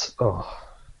 Oh, that's. Oh.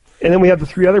 And then we have the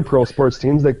 3 other pro sports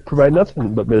teams that provide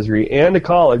nothing but misery, and a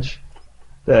college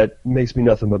that makes me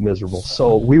nothing but miserable.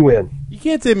 So we win. You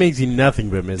can't say it makes you nothing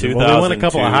but miserable. They won a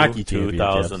couple of hockey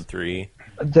championships. 2003.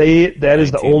 That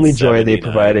is the only joy they 1979.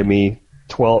 provided me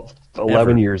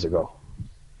 11 years ago.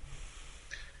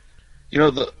 You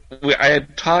know, I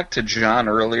had talked to John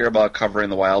earlier about covering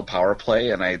the Wild power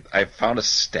play, and I found a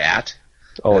stat.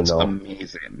 Oh, that's no.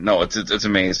 amazing. No, it's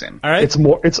amazing. All right.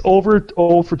 It's over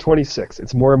 0 for 26.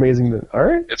 It's more amazing than all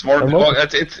right. It's more. I'm Well, open.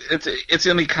 it's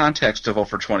in the context of 0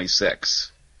 for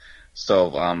 26.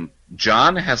 So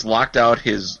John has locked out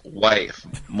his wife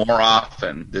more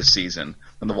often this season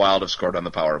than the Wild have scored on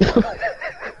the power play.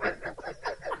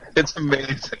 It's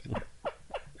amazing.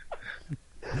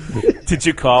 Did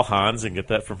you call Hans and get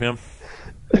that from him?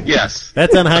 Yes.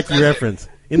 That's on Hockey Reference.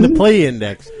 In the play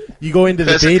index, you go into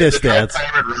the That's data the stats.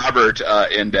 Pirate Robert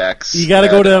index. You got to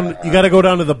go down. You got to go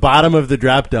down to the bottom of the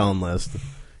drop-down list.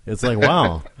 It's like,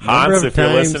 wow. Hans, Number of if you're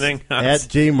times listening, Hans. at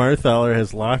Jay Marthaler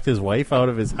has locked his wife out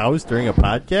of his house during a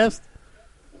podcast.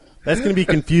 That's going to be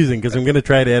confusing because I'm going to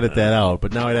try to edit that out,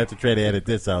 but now I'd have to try to edit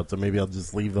this out, so maybe I'll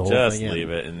just leave the whole Just thing in.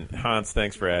 leave it. And Hans,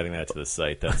 thanks for adding that to the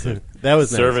site. That's a That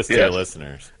was nice. service to Yes. your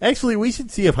listeners. Actually, we should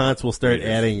see if Hans will start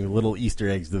adding little Easter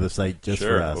eggs to the site just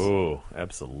Sure. for us. Ooh,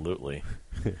 absolutely.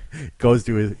 Goes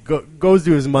to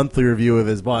his monthly review with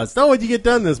his boss. Oh, what'd you get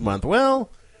done this month? Well,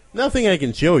 nothing I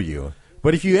can show you.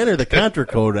 But if you enter the contra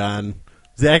code on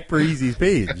Zach Parise's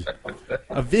page,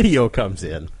 a video comes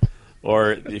in.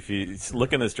 Or if you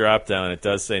look in this drop down, it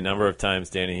does say number of times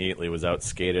Danny Heatley was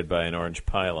outskated by an orange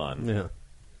pylon.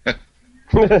 Yeah.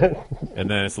 And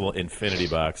then it's a little infinity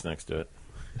box next to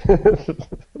it.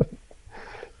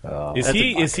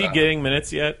 Is he getting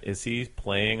minutes yet? Is he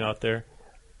playing out there?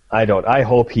 I don't. I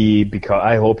hope he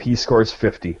scores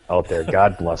 50 out there.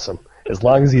 God bless him. As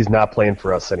long as he's not playing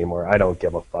for us anymore, I don't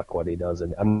give a fuck what he does.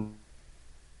 And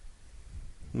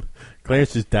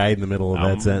Clarence just died in the middle of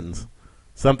that sentence.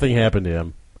 Something happened to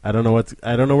him. I don't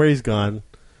know where he's gone.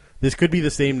 This could be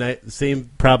the same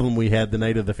problem we had the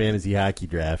night of the fantasy hockey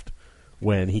draft,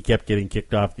 when he kept getting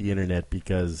kicked off the internet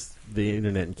because the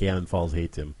internet in Cannon Falls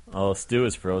hates him. Oh, Stu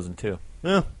is frozen too.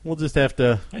 Well, we'll just have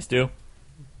to. Hi, Stu.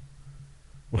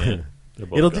 Yeah,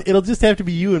 it'll just have to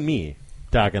be you and me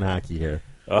talking hockey here.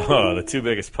 Oh, the two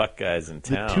biggest puck guys in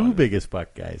town. The two biggest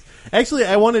puck guys. Actually,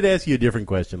 I wanted to ask you a different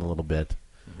question a little bit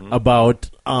about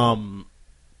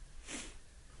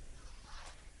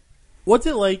what's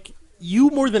it like,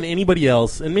 you more than anybody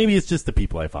else, and maybe it's just the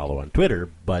people I follow on Twitter,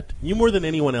 but you more than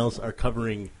anyone else are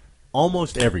covering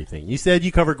almost everything. You said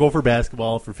you cover Gopher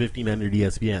basketball for 1500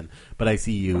 ESPN, but I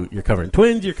see you're covering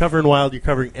Twins, you're covering Wild, you're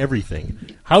covering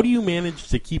everything. How do you manage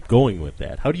to keep going with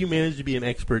that? How do you manage to be an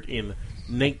expert in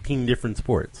 19 different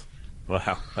sports?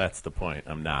 Well, that's the point.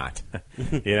 I'm not.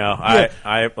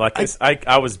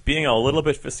 I was being a little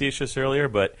bit facetious earlier,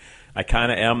 but I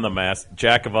kind of am the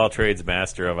jack of all trades,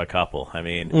 master of a couple. I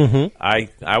mean, I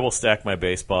will stack my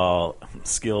baseball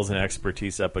skills and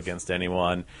expertise up against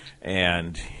anyone,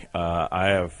 and I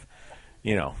have,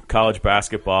 college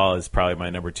basketball is probably my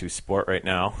number 2 sport right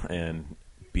now, and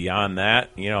beyond that,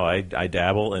 I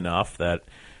dabble enough that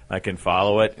I can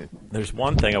follow it. There's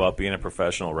one thing about being a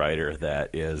professional writer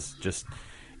that is just,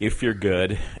 if you're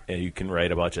good, you can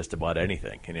write about just about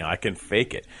anything. I can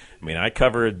fake it. I mean, I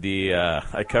covered the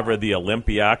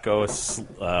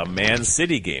Olympiacos Man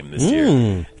City game this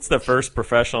year. It's the first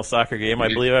professional soccer game I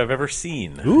believe I've ever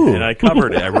seen, and I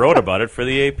covered it. I wrote about it for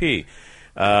the AP.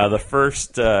 The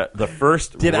first.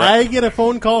 Did I get a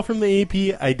phone call from the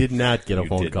AP? I did not get a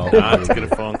phone call. Did not get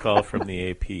a phone call from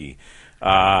the AP.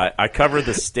 I covered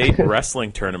the state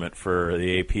wrestling tournament for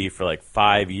the AP for like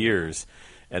 5 years,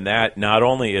 and that not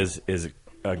only is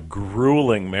a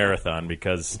grueling marathon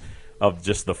because of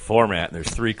just the format. And there's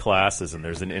 3 classes, and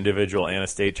there's an individual and a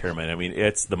state tournament. I mean,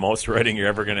 it's the most writing you're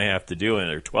ever going to have to do, and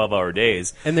they're 12-hour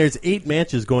days. And there's 8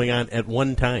 matches going on at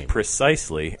one time.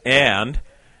 Precisely, and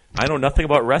I know nothing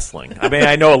about wrestling. I mean,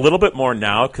 I know a little bit more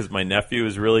now because my nephew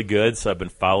is really good, so I've been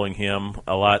following him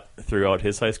a lot throughout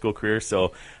his high school career,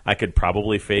 so I could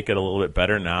probably fake it a little bit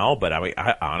better now, but I mean,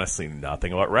 I honestly know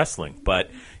nothing about wrestling.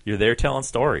 But you're there telling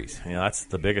stories. That's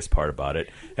the biggest part about it.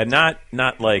 And not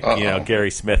like,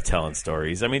 Gary Smith telling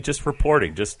stories. I mean, just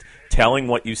reporting, just telling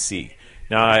what you see.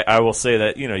 Now, I will say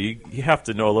that, you have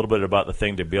to know a little bit about the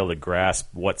thing to be able to grasp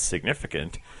what's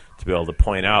significant, to be able to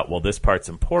point out, well, this part's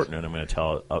important, and I'm going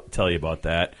to tell you about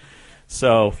that.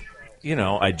 So,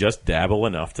 I just dabble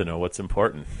enough to know what's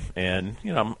important. And,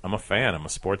 I'm a fan. I'm a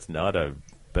sports nut. I've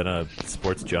been a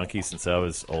sports junkie since I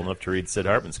was old enough to read Sid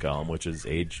Hartman's column, which is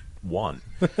age 1.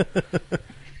 Because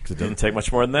it doesn't take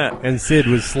much more than that. And Sid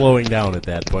was slowing down at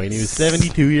that point. He was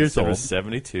 72 years old. He was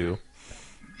 72.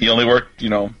 He only worked,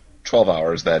 12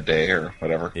 hours that day or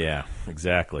whatever. Yeah,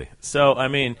 exactly. So, I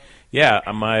mean, yeah,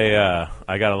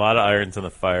 I got a lot of irons in the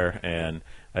fire, and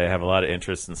I have a lot of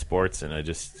interest in sports, and I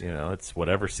just, it's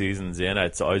whatever season's in.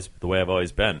 It's always the way I've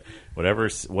always been.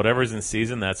 Whatever's in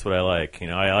season, that's what I like.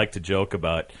 I like to joke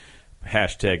about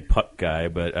 #puck guy,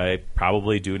 but I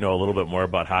probably do know a little bit more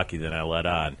about hockey than I let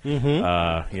on.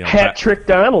 Hat trick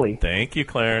Donnelly. Thank you,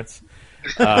 Clarence.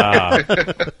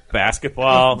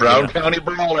 Basketball, Brown County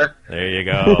Brawler. There you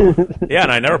go. Yeah,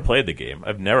 and I never played the game.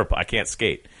 I can't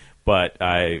skate, but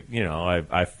I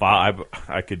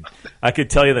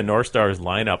could tell you the North Stars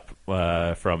lineup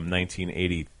from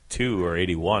 1982 or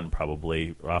 81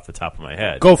 probably off the top of my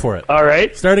head. Go for it. All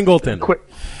right, starting goaltender. Quick.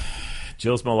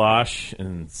 Gilles Meloche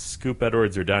and Scoop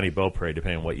Edwards or Donnie Beaupre,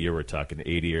 depending on what year we're talking,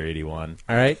 80 or 81.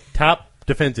 All right, top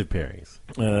defensive pairings.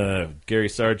 Gary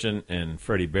Sargent and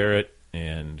Freddie Barrett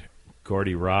and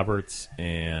Gordy Roberts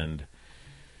and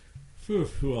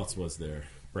who else was there?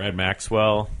 Brad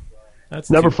Maxwell.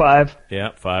 That's number 5.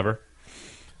 Yeah, 5er.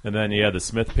 And then you had the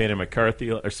Smith, Payne, and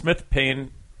McCarthy, or Smith,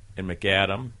 Payne, and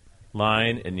McAdam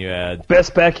line, and you had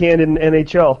best backhand in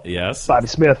NHL. Yes, Bobby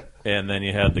Smith. And then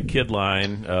you had the kid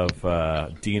line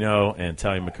of Dino and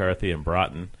Tommy McCarthy and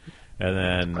Broughton.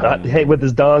 And then with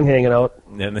his dong hanging out.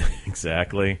 And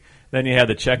exactly. Then you had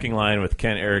the checking line with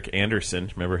Ken Eric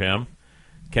Anderson. Remember him?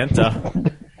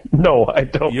 Kenta. No, I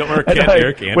don't. You don't remember Ken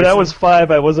Eric Anderson? When I was 5,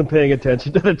 I wasn't paying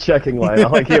attention to the checking line.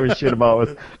 All I gave a shit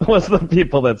about was the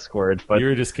people that scored. But you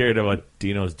were just scared about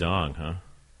Dino's dong, huh?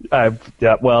 I was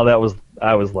like 11. That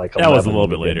was a little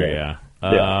bit later, yeah.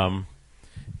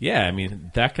 Yeah, I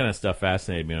mean, that kind of stuff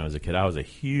fascinated me when I was a kid. I was a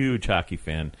huge hockey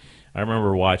fan. I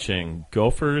remember watching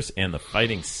Gophers and the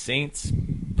Fighting Saints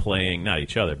playing, not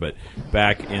each other, but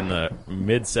back in the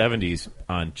mid-'70s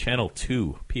on Channel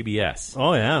 2, PBS.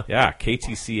 Oh, yeah. Yeah,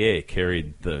 KTCA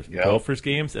carried the Gophers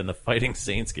games and the Fighting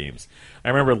Saints games. I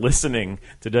remember listening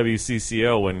to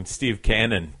WCCO when Steve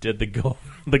Cannon did the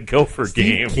Gopher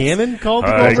game. Steve Cannon called the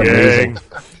Hi, Gopher gang.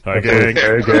 Hi,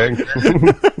 gang.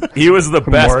 He was the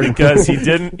best because he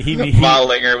didn't.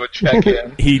 Mollinger would check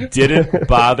in. He didn't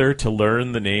bother to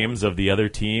learn the names of the other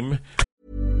team.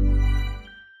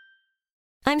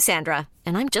 I'm Sandra,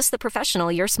 and I'm just the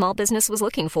professional your small business was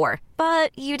looking for.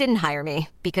 But you didn't hire me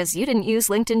because you didn't use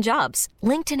LinkedIn Jobs.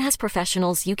 LinkedIn has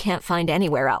professionals you can't find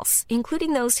anywhere else,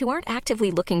 including those who aren't actively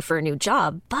looking for a new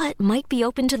job, but might be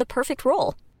open to the perfect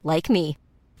role, like me.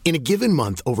 In a given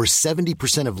month, over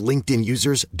 70% of LinkedIn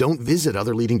users don't visit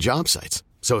other leading job sites.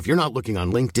 So if you're not looking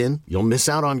on LinkedIn, you'll miss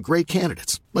out on great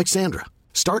candidates like Sandra.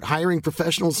 Start hiring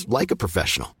professionals like a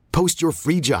professional. Post your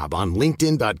free job on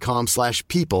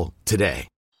linkedin.com/people today.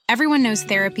 Everyone knows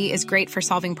therapy is great for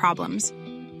solving problems,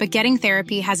 but getting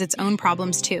therapy has its own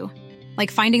problems too,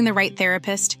 like finding the right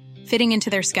therapist, fitting into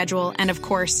their schedule, and of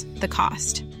course, the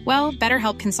cost. Well,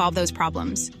 BetterHelp can solve those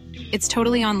problems. It's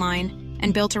totally online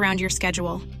and built around your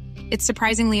schedule. It's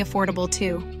surprisingly affordable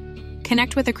too.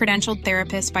 Connect with a credentialed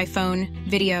therapist by phone,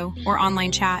 video, or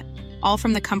online chat, all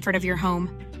from the comfort of your home.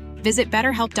 Visit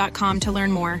BetterHelp.com to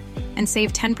learn more and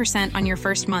save 10% on your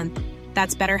first month.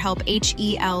 That's BetterHelp,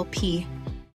 H-E-L-P.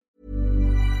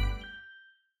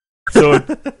 So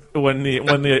when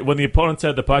the opponents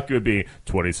had the puck, it would be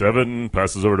 27,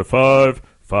 passes over to 5,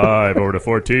 5 over to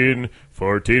 14,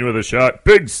 14 with a shot.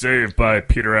 Big save by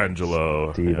Peter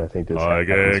Angelo. Steve, I think this Hi,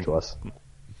 happens gang. to us.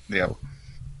 Yep.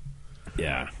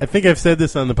 Yeah. I think I've said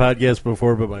this on the podcast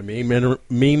before, but my main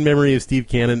memory of Steve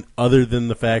Cannon, other than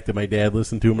the fact that my dad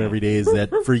listened to him every day, is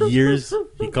that for years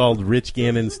he called Rich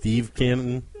Gannon Steve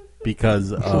Cannon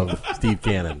because of Steve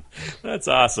Cannon. That's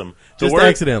awesome. Just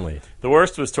accidentally. The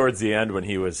worst was towards the end when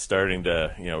he was starting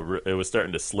to, it was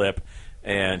starting to slip,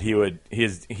 and he would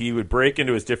break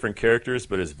into his different characters,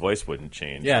 but his voice wouldn't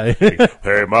change. Yeah.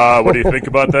 Hey, Ma, what do you think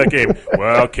about that game?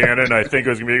 Well, Cannon, I think it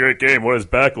was going to be a great game. What does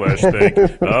Backlash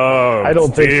think? Oh, I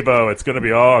don't think- Steve-O, it's going to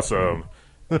be awesome.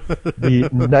 The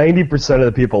 90% of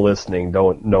the people listening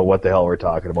don't know what the hell we're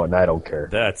talking about, and I don't care.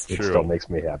 That's It true. still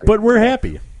makes me happy. But we're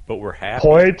happy. But we're happy.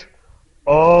 Point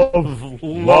of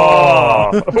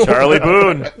Law. Charlie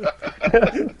Boone.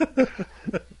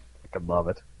 I love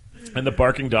it. And the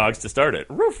barking dogs to start it.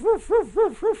 Roof, roof, roof,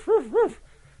 roof, roof, roof, roof.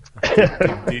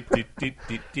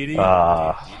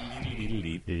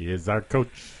 He is our coach.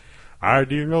 Our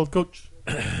dear old coach.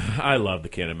 I love the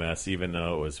Cannon Mess, even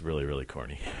though it was really, really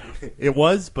corny. It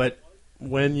was, but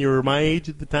when you were my age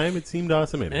at the time, it seemed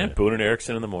awesome. And Boone and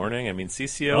Erickson in the morning. I mean,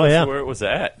 CCO Oh, yeah. is where it was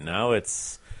at. Now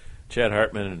it's Chad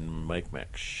Hartman and Mike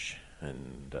Meksh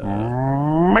and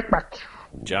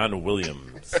John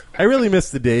Williams. I really miss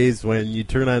the days when you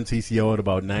turn on CCO at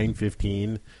about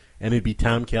 9:15, and it'd be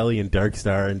Tom Kelly and Dark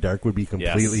Star, and Dark would be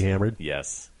completely Yes. hammered.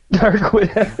 Yes. Dark would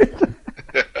have it.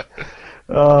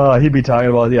 He'd be talking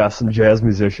about, some jazz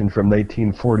musician from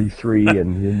 1943,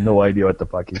 and you had no idea what the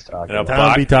fuck he's talking And about. Tom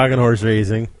would be talking horse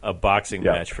racing. A boxing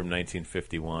Yeah. match from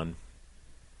 1951.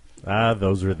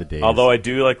 Those were the days. Although I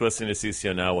do like listening to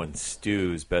CCO now when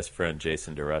Stu's best friend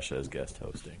Jason DeRusha is guest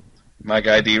hosting. My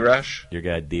guy D-Rush. Your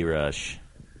guy D-Rush.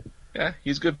 Yeah,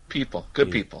 he's good people. Good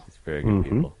people. He's very good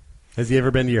people. Has he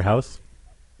ever been to your house?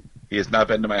 He has not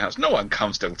been to my house. No one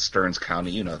comes to Stearns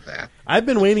County. You know that. I've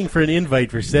been waiting for an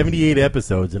invite for 78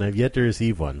 episodes, and I've yet to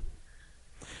receive one.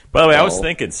 By the way, I was Oh.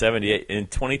 thinking 78 in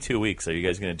 22 weeks. Are you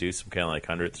guys going to do some kind of like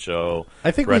 100th show?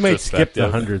 I think we might skip the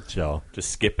retrospective? 100th show. Just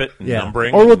skip it, Yeah.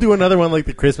 numbering. Or we'll do another one like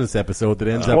the Christmas episode that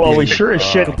ends up Well, being we sure as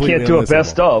shit completely can't do a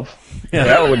best unlistenable. of. Yeah.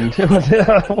 That wouldn't.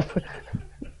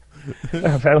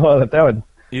 I don't know that would.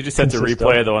 You just have to consist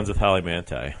replay of. the ones with Holly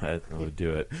Manti. I would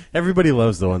do it. Everybody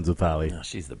loves the ones with Holly. Oh,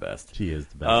 she's the best. She is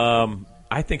the best.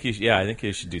 I think you. I think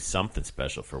you should do something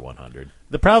special for 100.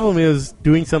 The problem is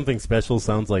doing something special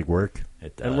sounds like work,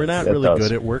 It does. and we're not It really does.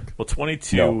 good at work. Well,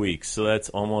 22 No. weeks, so that's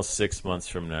almost 6 months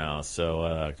from now.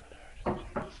 So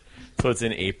it's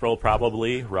in April,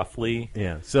 probably, roughly.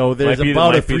 Yeah, so there's Might be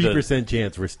about a might be the- 3%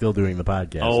 chance we're still doing the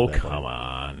podcast. Oh, at that come point.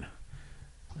 on.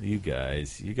 You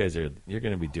guys you're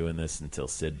going to be doing this until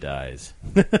Sid dies.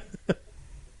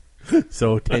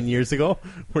 So 10 years ago,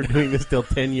 we're doing this till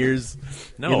 10 years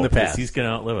No, in the because past. he's going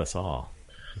to outlive us all.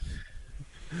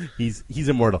 He's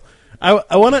immortal. I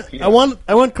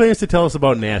want Clarence to tell us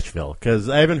about Nashville because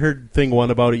I haven't heard thing one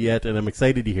about it yet, and I'm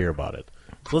excited to hear about it.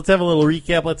 So let's have a little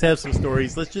recap. Let's have some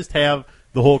stories. Let's just have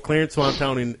the whole Clarence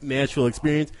Swamptown and Nashville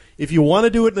experience. If you want to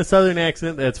do it in a southern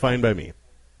accent, that's fine by me.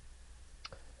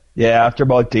 Yeah, after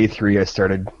about day 3, I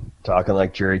started talking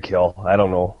like Jerry Kill. I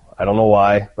don't know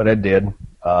why, but I did.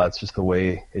 It's just the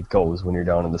way it goes when you're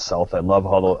down in the South. I love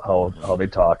how they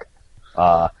talk.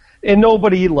 And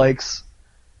nobody likes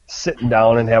sitting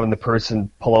down and having the person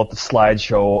pull out the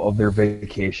slideshow of their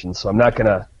vacation. So I'm not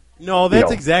gonna. No,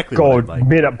 that's exactly go what I'd like.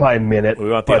 minute by minute. We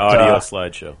want the audio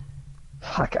slideshow.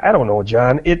 Fuck, I don't know,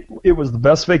 John. It was the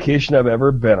best vacation I've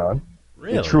ever been on.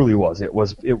 Really? It truly was. It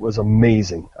was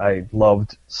amazing. I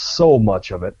loved so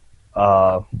much of it.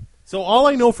 So all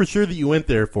I know for sure that you went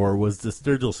there for was the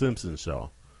Sturgill Simpson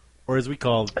show, or as we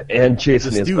call it, and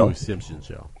Jason the Isbell. Stu Simpson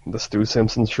show. The Stu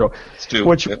Simpson show. Stu,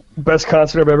 which yep. best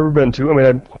concert I've ever been to. I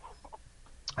mean,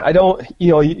 I don't,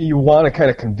 you want to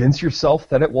kind of convince yourself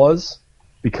that it was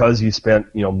because you spent,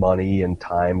 money and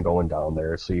time going down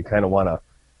there. So you kind of want to,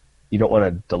 you don't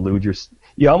want to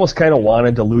you almost kind of want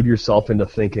to delude yourself into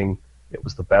thinking it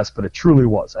was the best, but it truly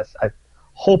was. I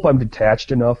hope I'm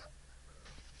detached enough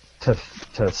to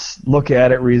look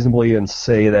at it reasonably and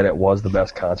say that it was the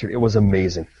best concert. It was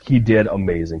amazing. He did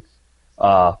amazing.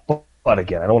 But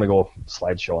again, I don't want to go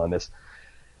slideshow on this.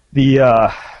 The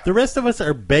rest of us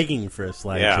are begging for a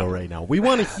slideshow right now. We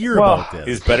want to hear Well, about this.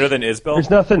 He's better than Isbell? there's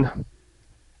nothing.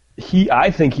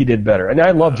 I think he did better, and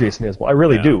I love Jason Isbell. I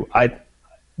really do.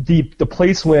 The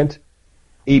place went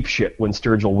apeshit when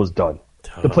Sturgill was done.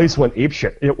 The place went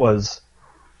apeshit. It was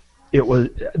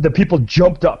the people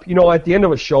jumped up. At the end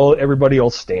of a show, everybody will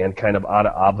stand kind of out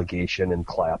of obligation and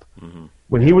clap. Mm-hmm.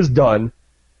 When he was done,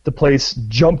 the place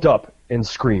jumped up and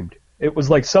screamed. It was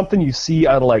like something you see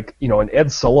out of an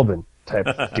Ed Sullivan type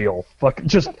deal. Fucking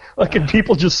just and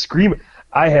people just scream.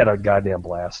 I had a goddamn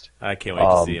blast. I can't wait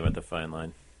to see him at the Fine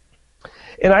Line.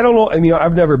 And I don't know. I mean,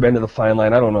 I've never been to the Fine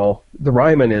Line. I don't know. The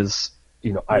Ryman is.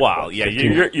 Wow, yeah,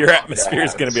 your atmosphere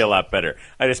is going to be a lot better.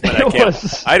 I just meant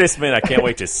I can't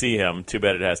wait to see him. Too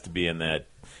bad it has to be in that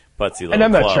putsy little And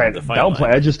I'm not club, trying to the Fine downplay.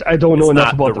 Line. I don't know It's enough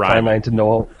not about the Fine Ryman. Line to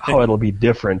know how it'll be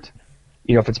different.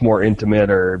 If it's more intimate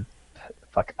or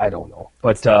I don't know. But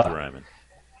It's not the Ryman.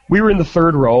 we were in the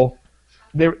third row.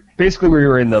 We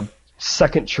were in the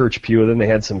second church pew. Then they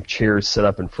had some chairs set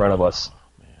up in front of us.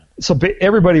 So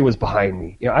everybody was behind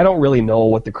me. I don't really know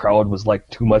what the crowd was like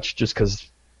too much, just because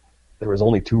there was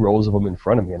only 2 rows of them in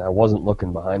front of me, and I wasn't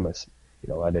looking behind myself.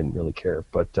 I didn't really care.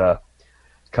 But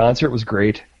concert was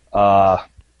great. We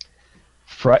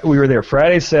were there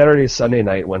Friday, Saturday, Sunday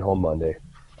night. Went home Monday.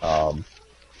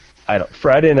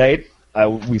 Friday night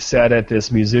we sat at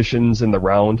this musicians in the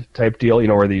round type deal.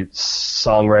 Where the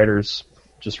songwriters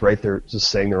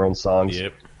just sang their own songs.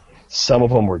 Yep. Some of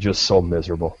them were just so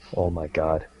miserable. Oh my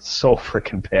God, so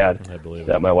freaking bad. I believe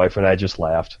that it. my wife and I just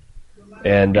laughed.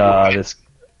 And this,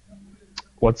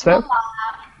 what's that?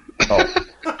 Oh,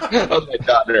 Oh, my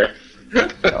daughter.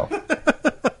 no.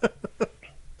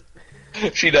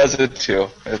 She does it too.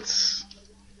 It's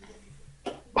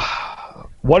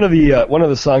One of the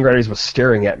songwriters was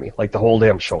staring at me like the whole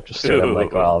damn show, just staring. I'm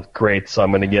like, well, great. So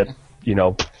I'm gonna get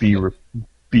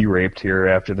be raped here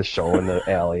after the show in the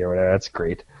alley or whatever. That's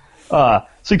great. So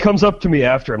he comes up to me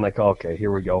after. I'm like, okay,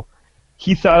 here we go.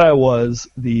 He thought I was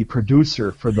the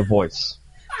producer for The Voice.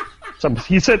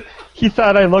 He said he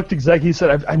thought I looked exactly. He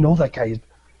said, I know that guy.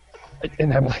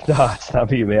 And I'm like, no, it's not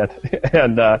me, man.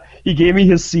 And he gave me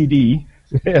his CD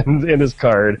and his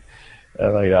card. And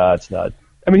I'm like, no, it's not.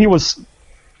 I mean, he was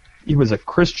a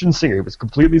Christian singer. He was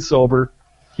completely sober.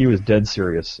 He was dead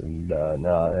serious. And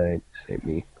no, that ain't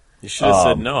me. You should have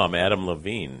said, no, I'm Adam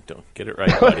Levine. Don't get it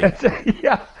right, buddy.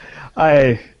 Yeah,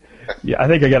 I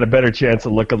think I got a better chance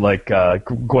of looking like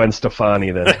Gwen Stefani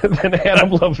than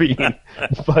Adam Levine.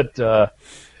 But I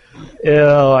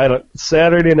don't.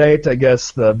 Saturday night, I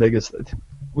guess the biggest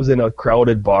was in a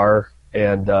crowded bar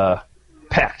and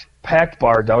packed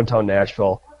bar downtown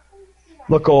Nashville.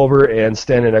 Look over and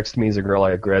standing next to me is a girl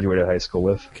I graduated high school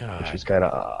with, which was kind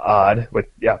of odd. But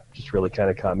yeah, just really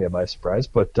kind of caught me by surprise.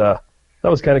 But that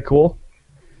was kind of cool.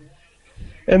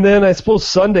 And then I suppose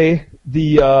Sunday,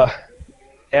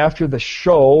 after the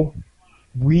show,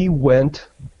 we went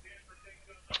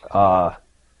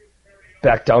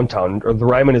back downtown. Or the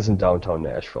Ryman is in downtown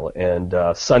Nashville, and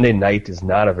Sunday night is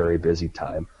not a very busy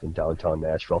time in downtown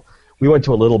Nashville. We went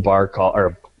to a little bar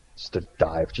called, just a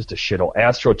shithole,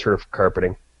 AstroTurf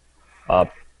Carpeting,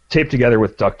 taped together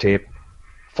with duct tape,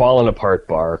 fallen apart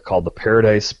bar called the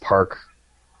Paradise Park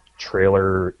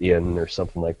Trailer Inn or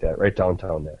something like that, right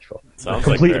downtown Nashville. Sounds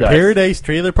Complete like dive. Paradise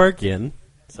Trailer Park Inn.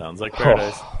 Sounds like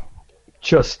paradise.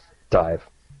 Just dive.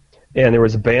 And there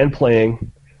was a band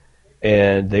playing,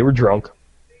 and they were drunk,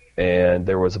 and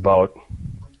there was about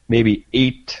maybe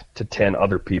 8 to 10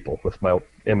 other people with my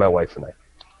wife and I.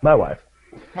 My wife.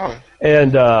 oh,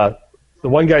 And the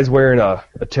one guy's wearing a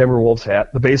Timberwolves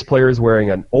hat. The bass player is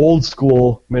wearing an old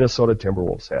school Minnesota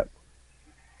Timberwolves hat.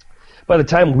 By the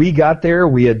time we got there,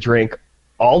 we had drank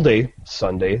all day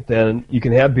Sunday. Then you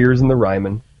can have beers in the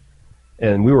Ryman,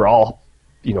 and we were all,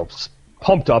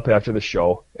 pumped up after the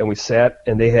show. And we sat,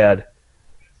 and they had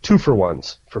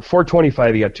 2-for-1s for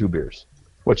 $4.25. You got 2 beers,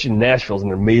 which in Nashville is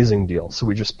an amazing deal. So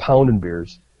we just pounded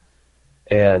beers,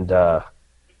 and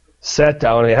sat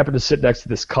down. And I happened to sit next to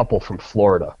this couple from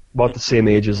Florida, about the same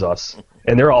age as us,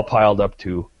 and they're all piled up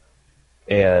too.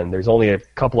 And there's only a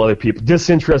couple other people,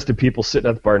 disinterested people sitting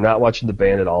at the bar, not watching the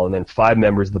band at all, and then 5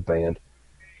 members of the band.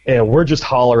 And we're just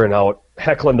hollering out,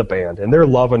 heckling the band, and they're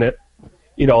loving it.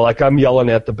 Like I'm yelling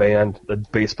at the band, the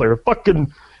bass player,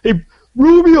 hey,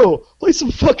 Rubio, play some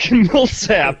fucking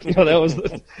Millsap. That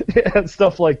was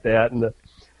stuff like that. And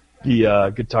the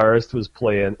guitarist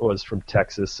was from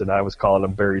Texas, and I was calling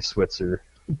him Barry Switzer.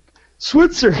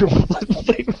 Switzer,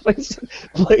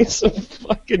 play some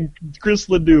fucking Chris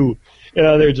Ledoux.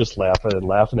 They're just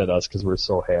laughing at us because we're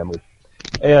so hammered.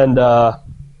 And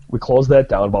we closed that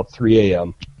down about 3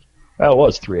 a.m. Well, it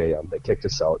was 3 a.m. They kicked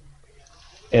us out.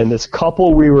 And this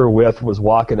couple we were with was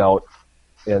walking out,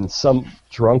 and some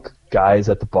drunk guys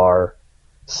at the bar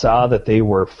saw that they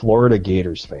were Florida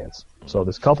Gators fans. So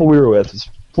this couple we were with is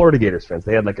Florida Gators fans.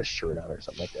 They had like a shirt on or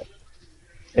something like that.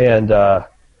 And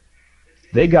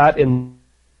they got in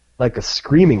like a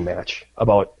screaming match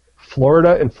about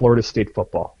Florida and Florida State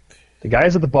football. The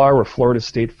guys at the bar were Florida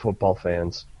State football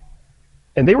fans,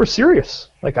 and they were serious.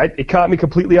 It caught me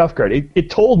completely off guard. It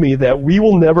told me that we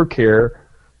will never care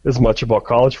as much about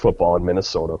college football in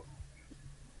Minnesota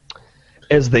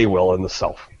as they will in the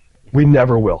South. We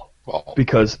never will,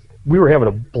 because we were having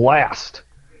a blast,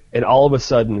 and all of a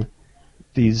sudden,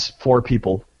 these 4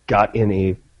 people got in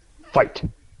a fight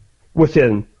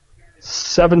within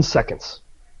 7 seconds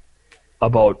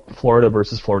about Florida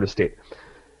versus Florida State.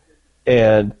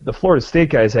 And the Florida State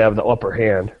guys have the upper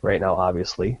hand right now,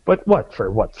 obviously. But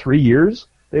for 3 years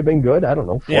they've been good? I don't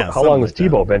know. How long has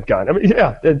Tebow been gone? I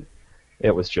mean,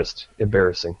 it was just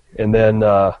embarrassing. And then,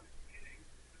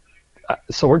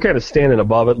 so we're kind of standing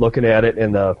above it, looking at it,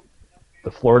 and the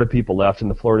Florida people left, and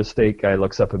the Florida State guy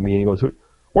looks up at me and he goes,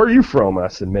 "Where are you from?" I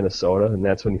said, "Minnesota." And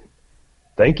that's when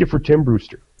 "Thank you for Tim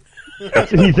Brewster."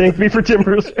 He thanked me for Tim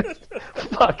Brewster.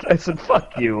 Fuck. I said,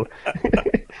 "Fuck you."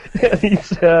 And he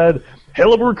said,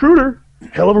 hell of a recruiter.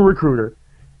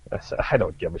 I said, "I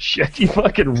don't give a shit. He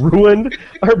fucking ruined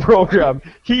our program.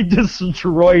 He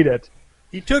destroyed it."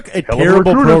 He took a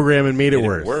terrible program and made it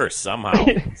worse. Worse,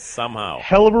 somehow.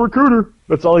 Hell of a recruiter.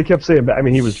 That's all he kept saying. I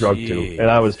mean, he was drunk too, and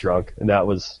I was drunk, and that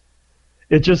was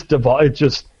it. Just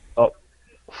a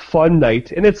fun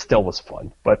night, and it still was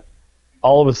fun. But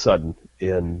all of a sudden,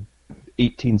 in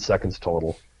 18 seconds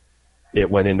total, it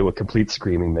went into a complete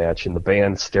screaming match, and the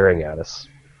band staring at us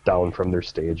down from their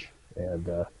stage. And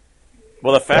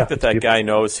well, the fact that guy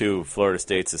knows who Florida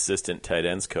State's assistant tight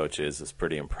ends coach is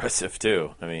pretty impressive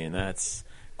too. I mean, that's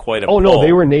quite a pull. No,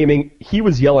 they were naming. He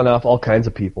was yelling off all kinds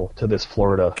of people to this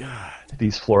Florida. God.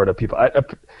 These Florida people,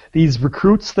 these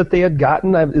recruits that they had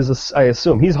gotten. I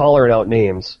assume he's hollering out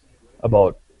names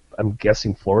about. I'm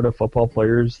guessing Florida football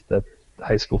players, that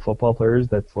high school football players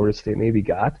that Florida State maybe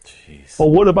got. Jeez.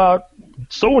 Well, what about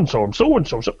so and so?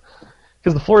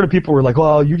 Because the Florida people were like,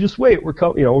 "Well, you just wait. We're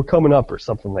coming up," or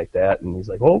something like that. And he's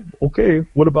like, "Oh, okay.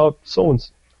 What about so and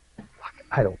so?"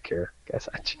 I don't care, guys.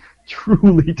 I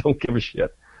truly don't give a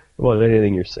shit about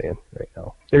anything you're saying right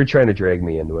now. They were trying to drag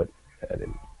me into it.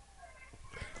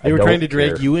 They were trying to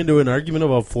drag you into an argument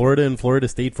about Florida and Florida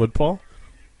State football?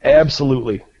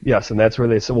 Absolutely, yes. And that's where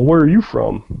they said, "Well, where are you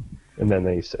from?" And then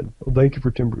they said, "Well, thank you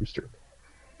for Tim Brewster,"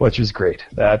 which is great.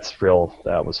 That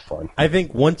was fun. I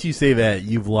think once you say that,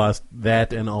 you've lost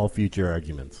that and all future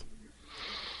arguments.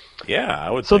 Yeah, I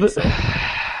would think so.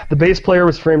 The bass player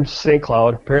was from St.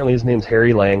 Cloud. Apparently his name's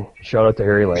Harry Lang. Shout out to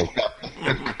Harry Lang.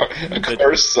 Of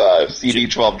course,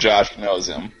 CD12 Josh knows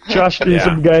him. Josh,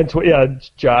 some guy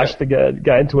Josh, the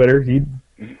guy on Twitter.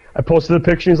 I posted a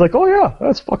picture, and he's like, "Oh, yeah,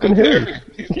 that's fucking Harry."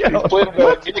 He's played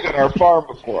a gig on our farm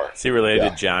before. Is he related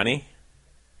to Johnny?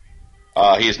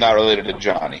 He's not related to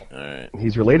Johnny. All right.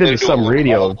 He's related to some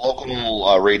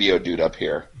local radio dude up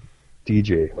here.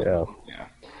 DJ, yeah.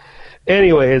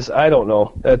 Anyways, I don't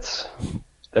know. That's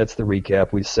the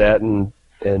recap. We sat in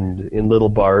little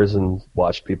bars and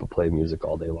watched people play music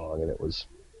all day long, and it was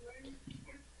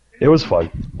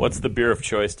fun. What's the beer of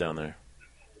choice down there?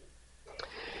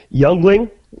 Youngling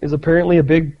is apparently a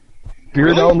big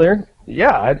beer down there.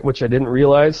 Yeah, which I didn't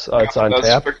realize. It's on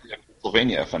tap. That's a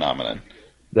Pennsylvania phenomenon.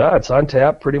 Yeah, it's on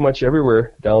tap pretty much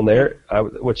everywhere down there.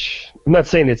 Which I'm not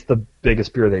saying it's the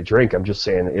biggest beer they drink. I'm just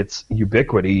saying its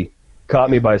ubiquity caught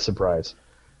me by surprise.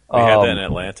 We had that in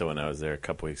Atlanta when I was there a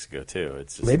couple weeks ago too.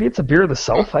 It's just, maybe it's a beer of the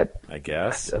South. I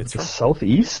guess it's from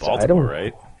Southeast. Baltimore, I don't,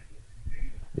 right?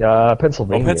 Yeah,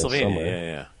 Pennsylvania. Oh, Pennsylvania. Somewhere.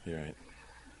 Yeah, you're right.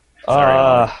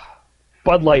 Sorry,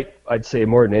 Bud Light, I'd say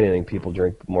more than anything, people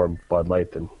drink more Bud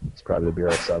Light than it's probably the beer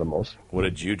I saw the most. What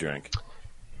did you drink?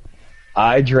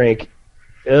 I drank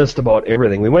just about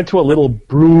everything. We went to a little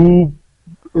brewery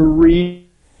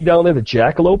down there, the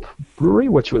Jackalope Brewery,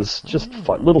 which was just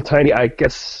fun. Little tiny, I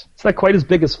guess, it's not quite as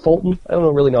big as Fulton. I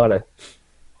don't really know how to,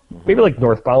 maybe like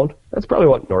Northbound. That's probably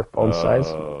what Northbound size.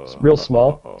 It's real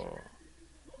small.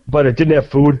 But it didn't have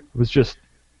food. It was just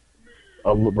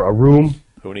a room.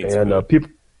 Who needs and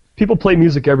food? People play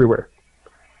music everywhere.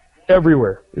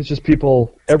 Everywhere. It's just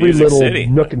people, every Music little City.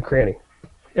 nook and cranny.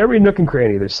 Every nook and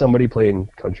cranny, there's somebody playing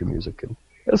country music, and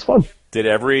it was fun. Did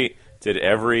every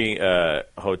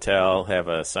hotel have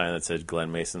a sign that said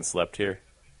Glenn Mason slept here?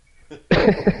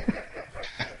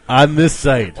 On this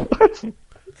site.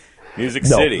 Music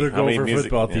No. City. The How many Gopher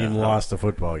football team yeah, lost a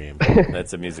football game.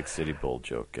 That's a Music City Bowl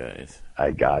joke, guys.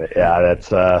 I got it. Yeah,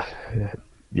 that's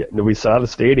yeah, we saw the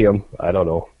stadium. I don't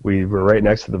know. We were right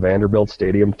next to the Vanderbilt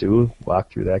Stadium too.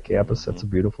 Walked through that campus. That's a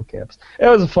beautiful campus. It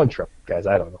was a fun trip, guys.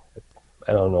 I don't know.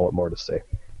 I don't know what more to say.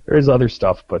 There is other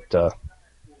stuff, but I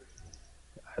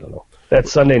don't know. That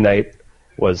Sunday night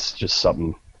was just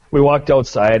something. We walked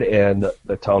outside and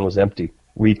the town was empty.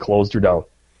 We closed her down.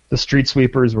 The street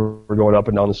sweepers were going up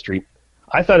and down the street.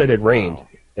 I thought it had rained,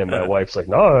 and my wife's like,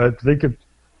 "No, they could."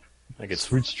 Like it's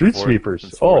Street sweepers.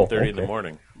 It's Oh, 4:30 in the okay.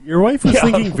 morning. Your wife was Yeah.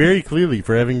 thinking very clearly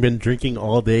for having been drinking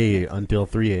all day until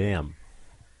 3 a.m.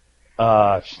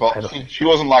 Well, she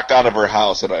wasn't locked out of her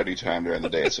house at any time during the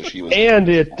day, so she was. And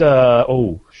it,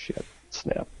 oh, shit,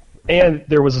 snap. And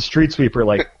there was a street sweeper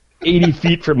like 80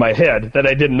 feet from my head that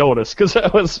I didn't notice because I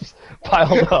was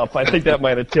piled up. I think that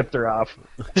might have tipped her off,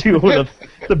 too, with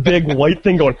the big white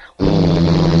thing going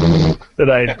that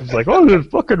I was like, oh, did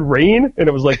it fucking rain? And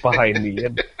it was like behind me,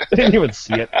 and I didn't even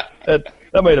see it. That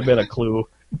might have been a clue,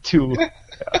 too.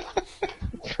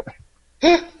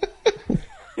 Yeah.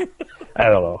 I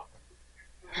don't know.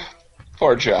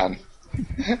 Poor John.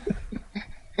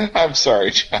 I'm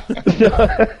sorry, John.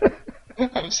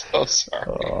 I'm so sorry.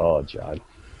 Oh, John.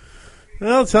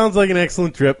 Well, it sounds like an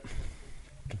excellent trip.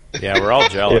 Yeah, we're all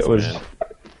jealous, It was. man.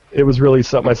 It was really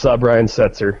something. I saw Brian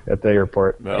Setzer at the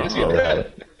airport. Oh. Is he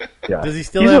red? Yeah. Does he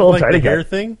still He's a have little like the tiny guy. hair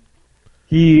thing?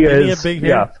 He Does he is, have big hair?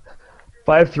 yeah,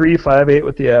 5'3", 5'8"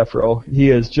 with the afro.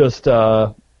 He is just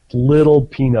a little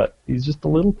peanut. He's just a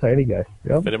little tiny guy.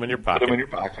 Yep. Put him in your Put pocket. him in your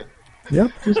pocket.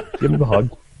 Yep. Just give him a hug.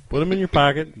 Put him in your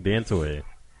pocket, dance away.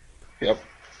 Yep.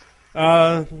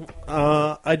 I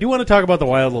do want to talk about the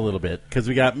Wild a little bit because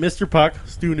we got Mr. Puck,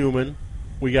 Stu Newman,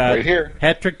 we got Right here.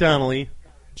 Hat Trick Donnelly,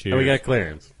 and we got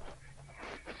Clarence.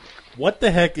 What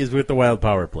the heck is with the Wild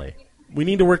power play? We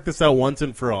need to work this out once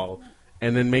and for all,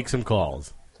 and then make some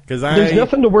calls. There's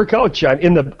nothing to work out, John.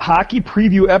 In the hockey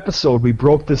preview episode, we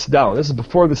broke this down. This is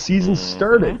before the season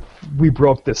started. We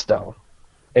broke this down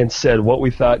and said what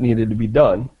we thought needed to be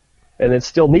done, and it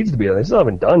still needs to be done. They still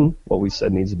haven't done what we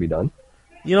said needs to be done.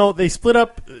 You know, they split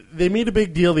up. They made a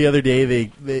big deal the other day.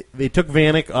 They took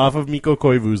Vanek off of Mikko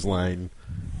Koivu's line.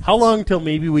 How long till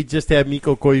maybe we just have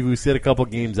Mikko Koivu sit a couple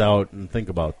games out and think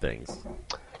about things?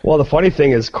 Well, the funny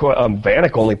thing is,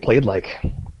 Vanek only played like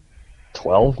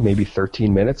 12, maybe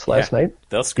 13 minutes last night.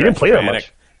 They'll He scratch didn't play that Vanek.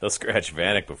 much. They'll scratch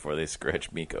Vanek before they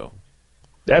scratch Mikko.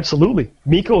 Absolutely.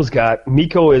 Mikko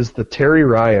is the Terry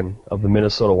Ryan of the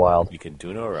Minnesota Wild. You can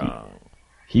do no wrong.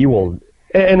 He will,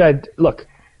 look,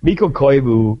 Mikko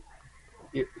Koivu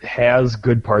has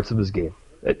good parts of his game.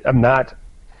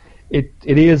 It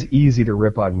is easy to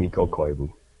rip on Mikko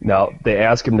Koivu. Now they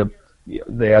ask him to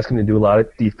do a lot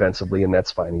of defensively, and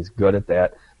that's fine. He's good at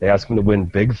that. They ask him to win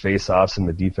big face-offs in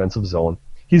the defensive zone.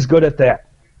 He's good at that.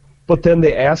 But then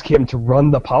they ask him to run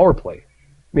the power play. I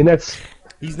mean,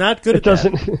 He's not good it at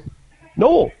doesn't. that.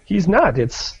 No, he's not.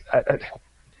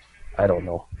 I don't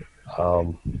know.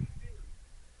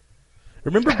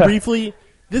 Remember briefly,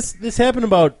 this happened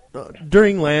about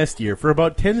during last year for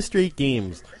about 10 straight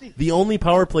games. The only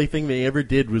power play thing they ever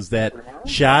did was that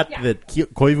shot that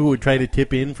Koivu would try to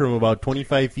tip in from about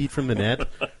 25 feet from the net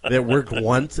that worked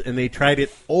once, and they tried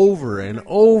it over and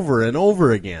over and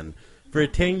over again for a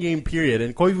 10-game period,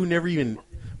 and Koivu never even...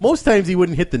 Most times he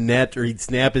wouldn't hit the net, or he'd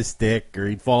snap his stick, or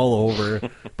he'd fall over.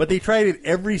 But they tried it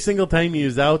every single time he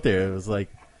was out there. It was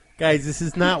like, guys, this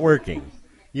is not working.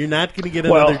 You're not going to get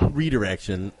another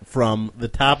redirection from the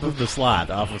top of the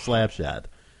slot off a slap shot.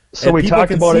 So and we people talked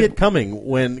can about see it. it coming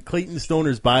when Clayton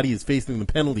Stoner's body is facing the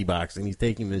penalty box and he's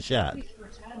taking the shot.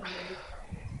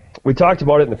 We talked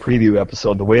about it in the preview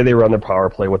episode. The way they run their power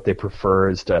play, what they prefer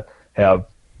is to have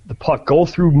the puck go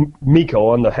through Mikko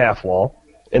on the half wall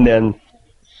and then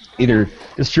either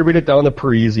distribute it down to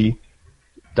Parise,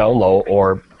 down low,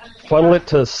 or funnel it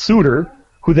to Suter,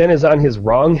 who then is on his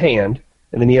wrong hand,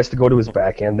 and then he has to go to his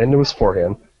backhand, then to his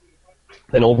forehand,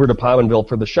 then over to Pominville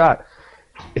for the shot.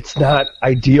 It's not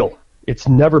ideal. It's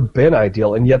never been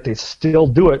ideal, and yet they still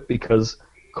do it because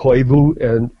Koivu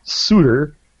and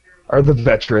Suter are the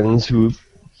veterans who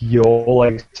Yo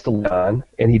likes to lean on,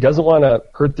 and he doesn't want to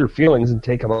hurt their feelings and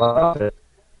take them off it.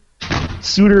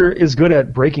 Suter is good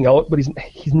at breaking out, but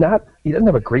he's not. He doesn't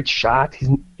have a great shot. He's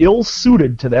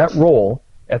ill-suited to that role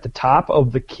at the top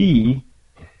of the key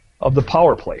of the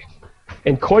power play.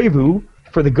 And Koivu,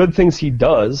 for the good things he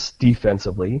does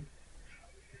defensively,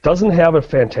 doesn't have a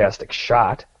fantastic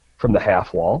shot from the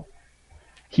half wall.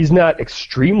 He's not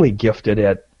extremely gifted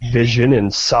at vision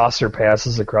and saucer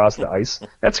passes across the ice.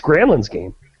 That's Granlund's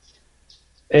game.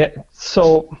 And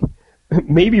so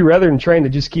maybe rather than trying to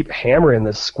just keep hammering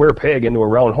this square peg into a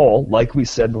round hole, like we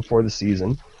said before the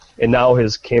season, and now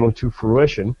has came to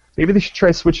fruition, maybe they should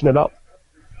try switching it up.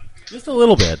 Just a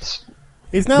little bit.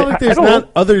 It's not like there's not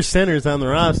other centers on the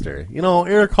roster. You know,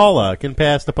 Eric Halla can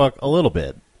pass the puck a little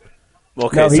bit. Well,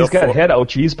 okay, now he's got head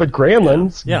ouchies, but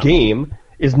Granlund's game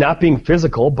is not being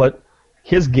physical, but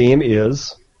his game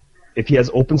is, if he has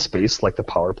open space like the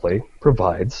power play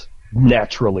provides,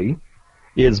 naturally,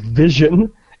 is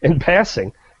vision and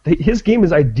passing. His game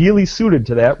is ideally suited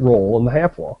to that role in the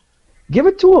half wall. Give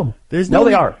it to him.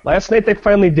 They are. Last night they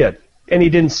finally did. And he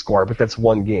didn't score, but that's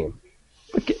one game.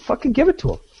 But fucking give it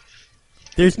to him.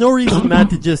 There's no reason not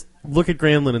to just look at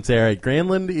Granlund and say, all right,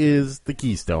 Granlund is the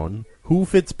keystone. Who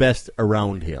fits best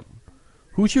around him?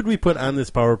 Who should we put on this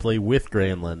power play with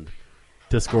Granlund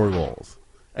to score goals?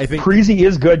 I think Parise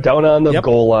is good down on the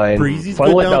goal line. Parise's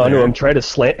funnel good it down down there. to him, try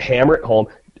to hammer it home.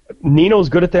 Nino's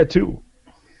good at that too.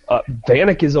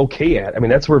 Vanek is okay at. I mean,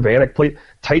 that's where Vanek played.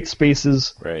 Tight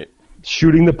spaces, right?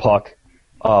 Shooting the puck.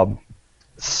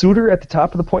 Suter at the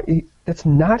top of the point. That's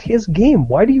not his game.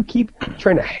 Why do you keep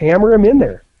trying to hammer him in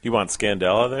there? You want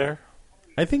Scandella there?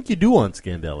 I think you do want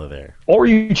Scandella there. Or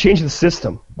you change the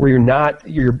system where you're not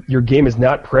your game is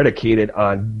not predicated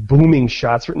on booming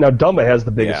shots. Now Dumba has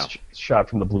the biggest shot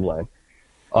from the blue line.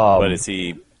 But is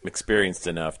he experienced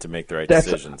enough to make the right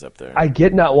decisions up there? I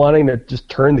get not wanting to just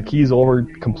turn the keys over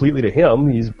completely to him.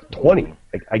 He's 20.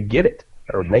 I get it.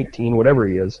 Or 19, whatever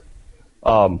he is.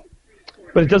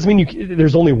 But it doesn't mean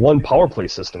there's only one power play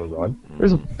system to run.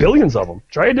 There's billions of them.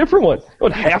 Try a different one. You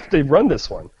don't have to run this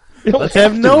one. Let's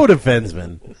have no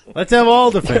defensemen. Let's have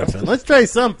all defensemen. Let's try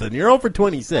something. You're 0 for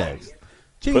 26.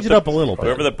 Change it up a little bit.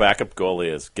 Whoever the backup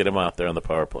goalie is, get him out there on the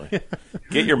power play.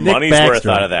 Get your money's worth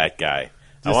out of that guy.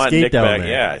 I want Nick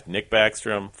Nick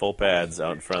Backstrom, full pads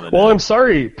out in front of the net. Well, I'm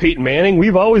sorry, Peyton Manning.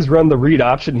 We've always run the read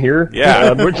option here.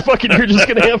 Yeah. You're just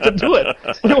going to have to do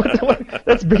it.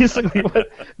 That's basically what...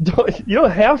 You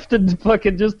don't have to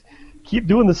fucking just keep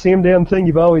doing the same damn thing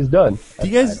you've always done. Do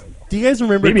you guys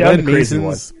remember Glenn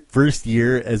Mason's first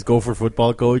year as Gopher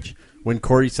football coach when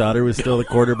Corey Sauter was still the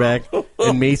quarterback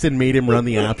and Mason made him run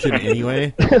the option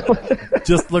anyway?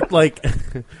 Just looked like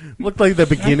the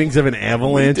beginnings of an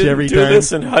avalanche every time. Do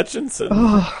this in Hutchinson.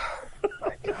 Oh,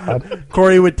 my God.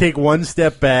 Corey would take one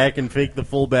step back and fake the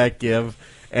fullback give,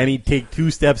 and he'd take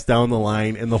 2 steps down the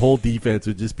line, and the whole defense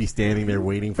would just be standing there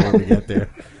waiting for him to get there.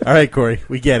 All right, Corey,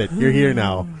 we get it. You're here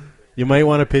now. You might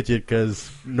want to pitch it because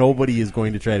nobody is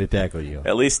going to try to tackle you.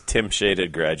 At least Tim Shade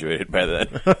had graduated by then,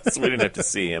 so we didn't have to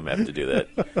see him have to do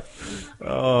that.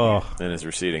 Oh, and his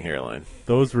receding hairline.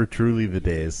 Those were truly the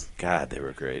days. God, they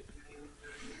were great.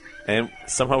 And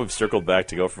somehow we've circled back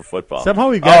to go for football. Somehow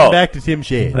we've gotten back to Tim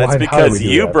Shade. That's because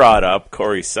you brought up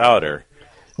Corey Sauter.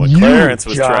 When Clarence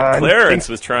was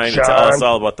trying to tell us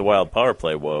all about the Wild power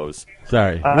play woes.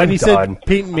 Sorry. When he said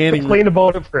Peyton Manning... I complained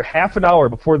about it for half an hour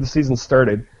before the season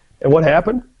started. And what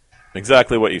happened?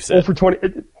 Exactly what you said. 0 for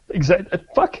 20.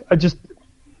 Fuck.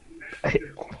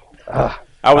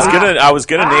 I was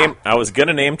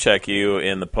gonna name check you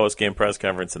in the post game press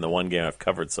conference in the one game I've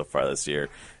covered so far this year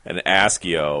and ask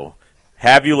you,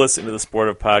 have you listened to the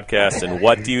Sportive Podcast and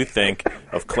what do you think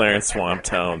of Clarence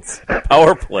Swamptown's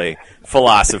power play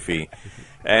philosophy?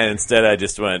 And instead I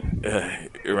just went,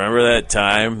 remember that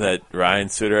time that Ryan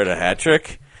Suter had a hat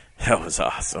trick? That was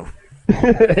awesome.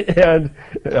 And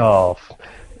well,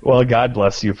 God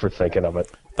bless you for thinking of it.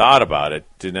 Thought about it,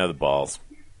 didn't have the balls.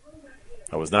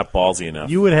 I was not ballsy enough.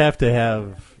 You would have to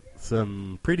have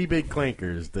some pretty big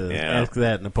clankers to ask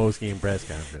that in a post-game press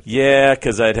conference. Yeah,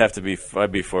 because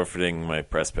I'd be forfeiting my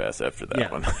press pass after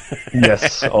that one.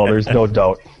 Yes. Oh, there's no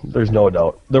doubt. There's no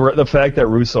doubt. The fact that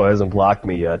Russo hasn't blocked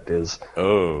me yet is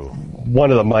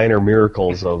one of the minor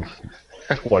miracles of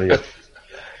 20th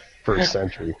first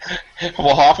century.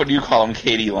 Well, how often do you call him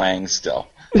Katie Lang still?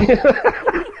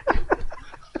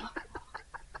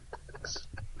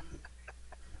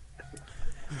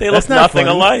 They look nothing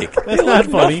alike. That's not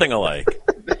funny. Nothing alike.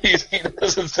 He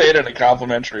doesn't say it in a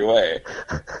complimentary way.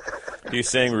 Are you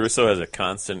saying Russo has a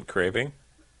constant craving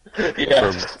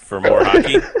for more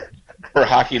hockey? For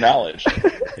hockey knowledge.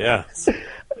 Yeah.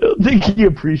 I don't think he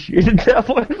appreciated that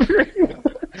one very much.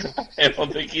 I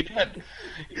don't think he did.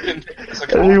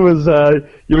 He was,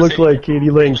 you look like Katie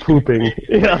Lang pooping.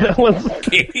 Yeah, that was...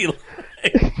 Katie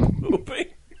Lang pooping?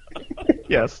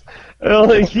 Yes. I don't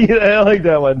think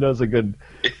that one does a good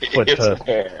foot test.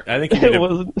 I think you need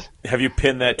to, have you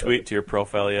pinned that tweet to your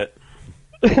profile yet?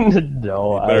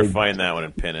 No. You better find that one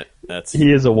and pin it.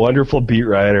 He is a wonderful beat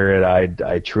writer, and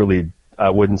I truly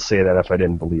wouldn't say that if I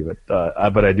didn't believe it.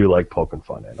 But I do like poking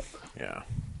fun at him. Yeah.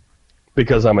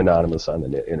 Because I'm anonymous on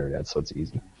the internet, so it's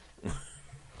easy.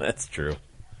 That's true.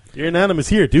 You're anonymous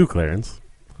here, too, Clarence.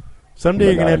 Someday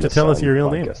you're going to have to tell us your real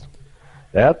name.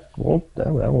 That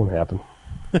won't happen.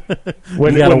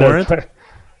 When you got a warrant?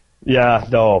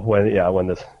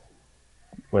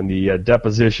 When the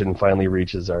deposition finally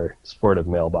reaches our sportive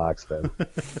mailbox, then.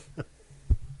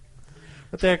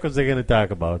 What the heck was I going to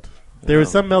talk about? There was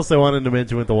something else I wanted to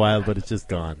mention with the Wild, but it's just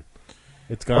gone.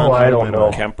 It's gone. Oh, I don't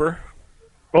know. Kemper?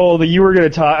 Oh, you were going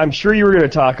to talk. I'm sure you were going to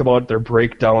talk about their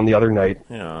breakdown the other night.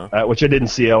 Yeah. Which I didn't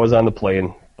see. I was on the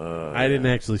plane. I didn't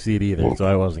actually see it either, so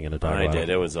I wasn't going to talk about it. I did.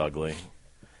 It was ugly.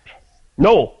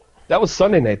 No, that was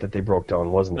Sunday night that they broke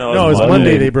down, wasn't it? No, it was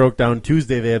Monday they broke down.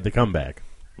 Tuesday they had the comeback.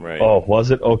 Right. Oh,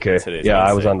 was it? Okay. Today's yeah,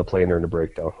 Wednesday. I was on the plane during the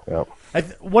breakdown. Yeah.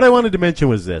 What I wanted to mention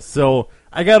was this. So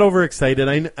I got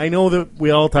overexcited. I know that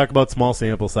we all talk about small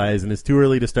sample size, and it's too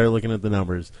early to start looking at the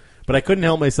numbers. But I couldn't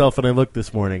help myself when I looked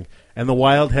this morning, and the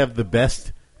Wild have the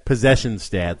best possession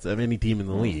stats of any team in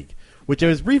the league, which I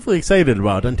was briefly excited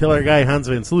about until our guy Hans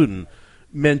Van Sluten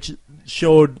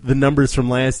showed the numbers from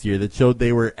last year that showed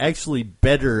they were actually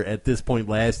better at this point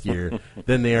last year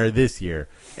than they are this year.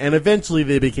 And eventually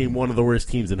they became one of the worst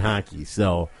teams in hockey,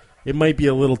 so it might be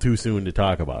a little too soon to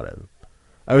talk about it.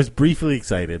 I was briefly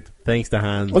excited, thanks to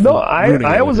Hans. Well, no,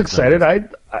 I was excited.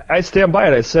 I stand by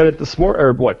it. I said it this morning,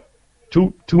 or what,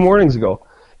 two mornings ago.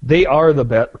 They are the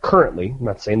best currently. I'm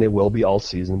not saying they will be all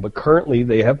season, but currently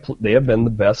they have been the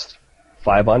best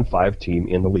 5-on-5 team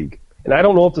in the league. And I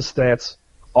don't know if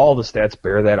all the stats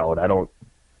bear that out.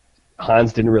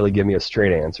 Hans didn't really give me a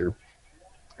straight answer,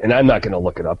 and I'm not going to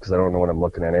look it up because I don't know what I'm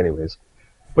looking at anyways.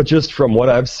 But just from what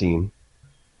I've seen,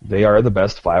 they are the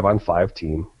best 5-on-5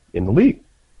 team in the league.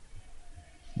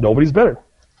 Nobody's better.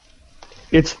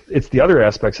 It's the other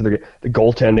aspects of the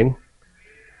goaltending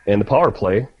and the power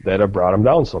play that have brought them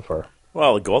down so far.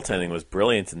 Well, the goaltending was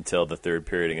brilliant until the third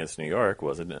period against New York,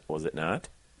 was it not?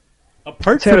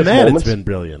 Apart from that, it's been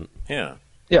brilliant. Yeah.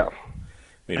 Yeah.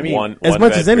 I mean, as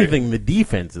much as anything, the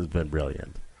defense has been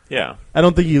brilliant. Yeah. I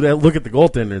don't think you look at the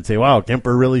goaltender and say, wow,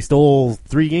 Kemper really stole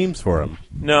 3 games for him.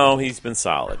 No, he's been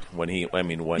solid. When he's not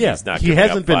he giving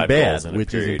hasn't up been 5 bad, goals in a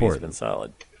which is period, important. He's been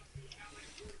solid.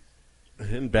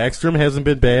 And Backstrom hasn't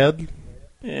been bad.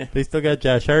 Yeah. They still got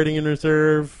Josh Harding in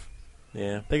reserve.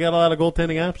 Yeah. They got a lot of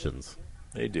goaltending options.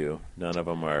 They do. None of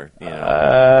them are, none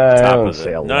of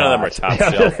them are top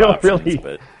shelf options. Really,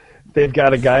 but they've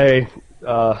got a guy.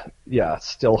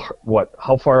 Still, what?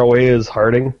 How far away is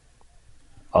Harding?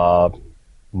 I'd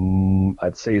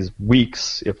say he's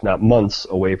weeks, if not months,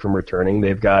 away from returning.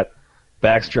 They've got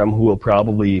Backstrom, who will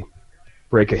probably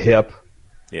break a hip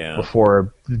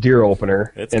before the Deer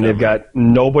opener, they've got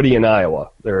nobody in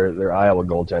Iowa. Their Iowa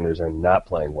goaltenders are not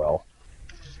playing well.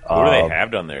 Who do they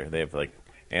have down there? They have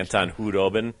Anton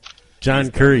Hudobin.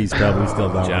 John Curry's probably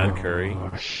still down John there. Curry.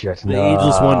 Oh, shit. The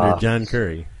ageless wonder, John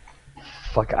Curry.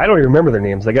 Fuck, I don't even remember their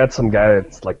names. They got some guy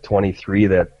that's 23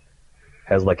 that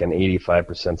has an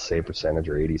 85% save percentage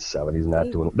or 87. He's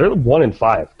not doing. They're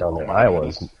 1-5 down there.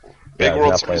 Iowa's. Big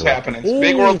World Series happening.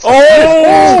 Big World Series.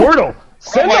 Oh, Squirtle!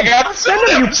 Oh my God! Send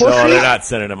them, you pussy! No, they're not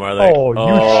sending them, are they? Oh,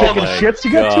 you chicken shits!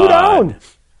 You got 2 down.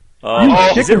 Oh, you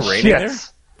is it chicken raining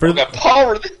shits!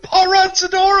 Paul Rudd's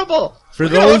adorable. For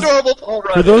adorable Paul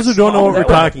Rudd those who don't know what we're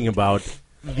talking about,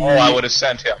 I would have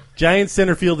sent him. Giants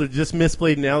center fielder just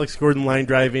misplayed an Alex Gordon line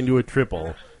drive into a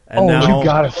triple. And you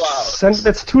gotta send.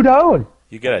 That's 2 down.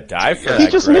 You gotta dive for that. He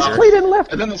just misplayed and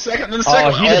left. And then the second.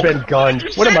 Oh, he'd have been gunned.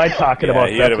 What am I talking about?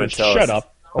 Shut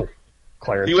up. Oh,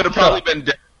 Clarence. He would have probably been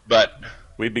But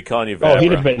we'd be calling you Vavra. Oh,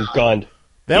 he'd have been gunned.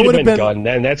 That would have been gunned,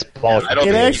 and that's Paul. I don't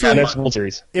It think actually- that's World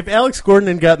Series. if Alex Gordon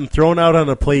had gotten thrown out on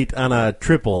a plate on a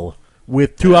triple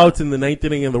with 2 outs in the 9th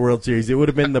inning of the World Series, it would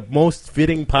have been the most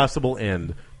fitting possible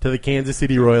end to the Kansas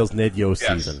City Royals Ned Yost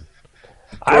season.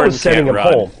 I Gordon was setting can't him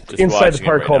run. home Just inside the watching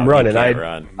park him right home now, run, he and can't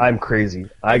run. I'm crazy.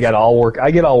 I get all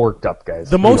worked up, guys.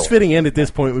 The You most know. fitting end at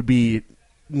this point would be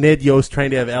Ned Yost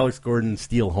trying to have Alex Gordon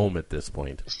steal home at this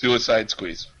point. suicide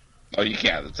squeeze. Oh, you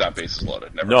can't. It's not bases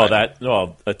loaded. Never No, mind.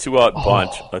 a 2-out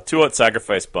bunt, a 2-out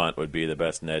sacrifice bunt would be the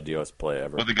best Ned Yost play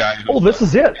ever. With the guy who, Oh, this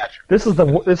is it. This is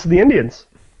the Indians.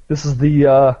 This is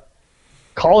the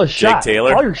call a Jake shot.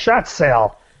 Taylor? Call your shot,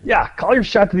 Sal. Yeah, call your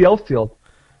shot to the outfield.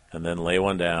 And then lay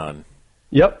one down.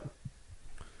 Yep.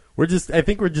 I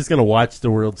think we're just going to watch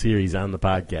the World Series on the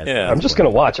podcast. Yeah. I'm just gonna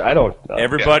watch. I don't.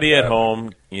 Everybody at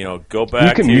home, go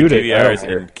back can to your mute it. I don't DVRs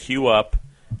care. and queue up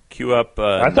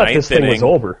I thought ninth this thing inning, was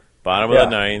over. bottom Yeah. of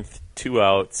the 9th, 2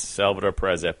 outs, Salvador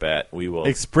Perez at bat. We'll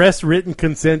Express written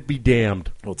consent be damned.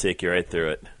 take you right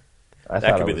through it. I That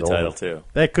thought could it be the was title over. too.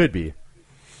 That could be.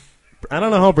 I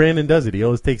don't know how Brandon does it. He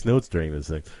always takes notes during this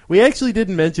thing. We actually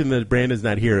didn't mention that Brandon's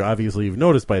not here. Obviously, you've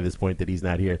noticed by this point that he's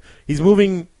not here. He's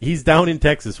moving. He's down in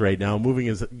Texas right now,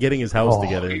 getting his house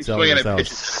together and he's selling his swinging a house.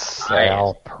 pitch.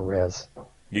 Sal Perez.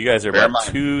 You guys are Bear about mind.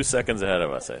 2 seconds ahead of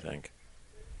us, I think.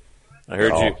 I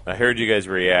heard you guys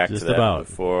react Just to that about.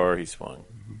 before he swung.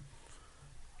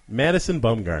 Madison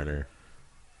Bumgarner.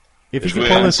 If he There's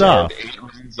can pull this off, 8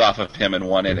 runs off of him in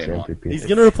one inning. MVP. he's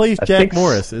going to replace I Jack think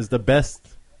Morris as the best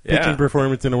pitching Yeah.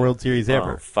 performance in a World Series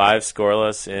ever. 5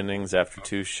 scoreless innings after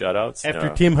 2 shutouts. After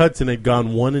No. Tim Hudson had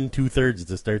gone 1 2/3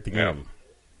 to start the game.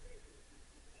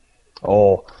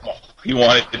 Oh, He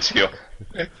wanted to.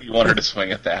 He wanted to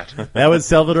swing at that. That was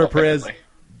Salvador Perez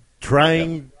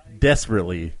trying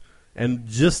desperately and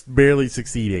just barely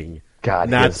succeeding. God,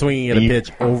 Not his swinging at a deep-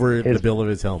 pitch over the his bill of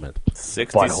his helmet.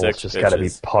 66 butthole's just got to be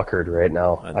pitches. puckered right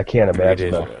now. On I can't 3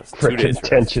 imagine days the ago. 2 days freaking ago.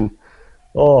 tension.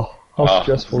 Oh, how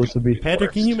stressful this would be.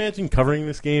 Patrick, can you imagine covering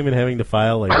this game and having to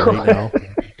file like right now?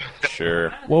 Sure.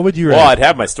 What would you write? Well, I'd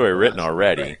have my story written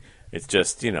already. It's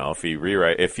just, if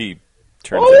he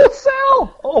turns Oh, it,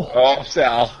 Sal! Oh, Oh,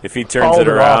 Sal. if he turns Called it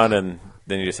it around, off. and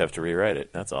then you just have to rewrite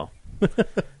it. That's all.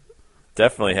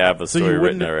 Definitely have a so story you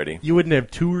written wouldn't already. You wouldn't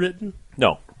have 2 written?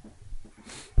 No,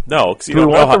 because you Do we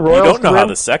don't know want how the Royals you don't know to how win?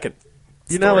 the second.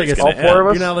 You're not like story's a gonna all 4 of end.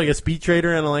 us? You're not like a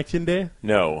speechwriter on election day.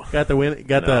 No. Got the win.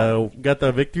 Got No.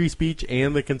 the victory speech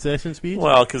and the concession speech.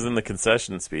 Well, because in the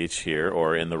concession speech here,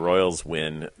 or in the Royals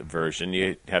win version,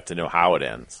 you have to know how it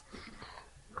ends.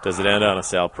 Does it end on a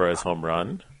Sal Perez home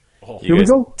run? You Here we guys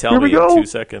go. tell Here we me in go. 2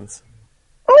 seconds.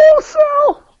 oh,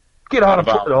 Sal! Get out of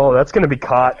Out of play. Oh, that's going to be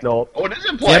caught. No, Oh, it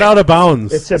isn't play. Get out of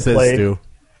bounds, It's in says play. Stu. yeah,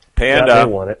 Panda. they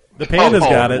won it. The Panda's Oh,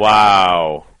 got it.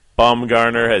 Wow.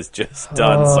 Bumgarner has just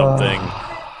done something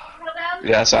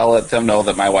Yes, I'll let them know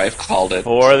that my wife called it.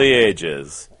 for the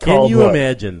ages. Can Called you what?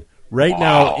 imagine right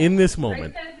now in this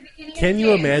moment? Can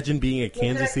you imagine being a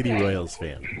Kansas City Royals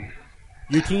fan?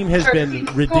 Your team has been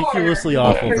ridiculously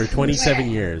awful for 27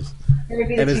 years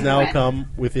and has now come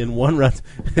within 1 run.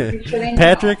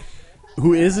 Patrick,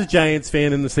 who is a Giants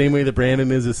fan in the same way that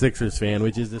Brandon is a Sixers fan,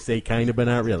 which is to say kind of but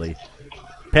not really.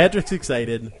 Patrick's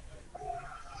excited.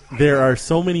 There are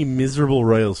so many miserable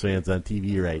Royals fans on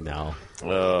TV right now.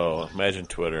 Oh, imagine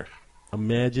Twitter.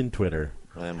 Imagine Twitter.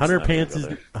 I'm Hunter just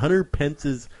not gonna go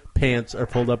Pence's pants are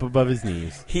pulled up above his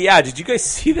knees. Yeah, did you guys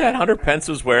see that? Hunter Pence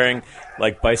was wearing,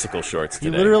 bicycle shorts He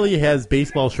today. literally has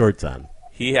baseball shorts on.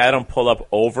 He had them pulled up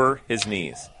over his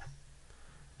knees.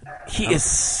 He is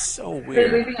so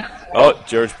weird. Oh,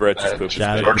 George Brett just pooped his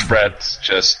Got it. pants. George Brett's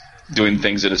just doing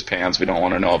things in his pants we don't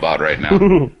want to know about right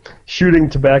now. Shooting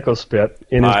tobacco spit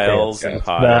in Piles his and pants.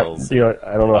 piles. Not,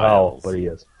 I don't know Piles. how, but he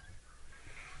is.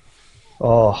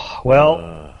 Oh,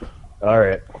 well, all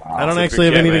right. I don't So actually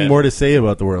have forget, anything man. more to say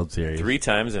about the World Series. 3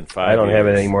 times in 5 I don't years. have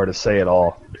anything more to say at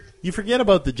all. You forget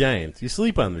about the Giants. You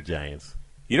sleep on the Giants.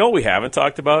 You know what we haven't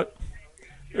talked about?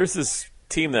 There's this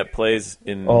team that plays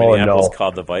in Oh, Minneapolis no.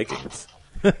 called the Vikings.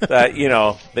 That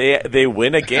they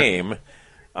win a game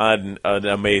on an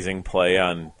amazing play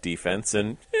on defense,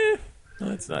 and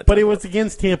it's not. But it was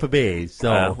against Tampa Bay,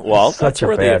 so well, Such that's a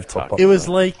where they bad have talked. football. it was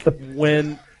like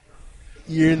when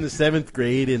you're in the 7th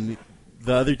grade and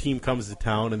the other team comes to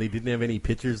town and they didn't have any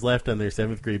pitchers left on their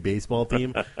 7th grade baseball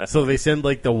team, so they send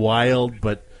like the wild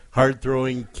but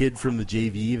hard-throwing kid from the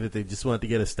JV that they just want to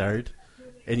get a start,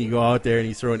 and you go out there and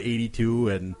he's throwing 82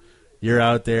 and you're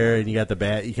out there and you got the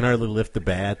bat. You can hardly lift the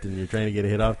bat, and you're trying to get a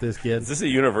hit off this kid. Is this a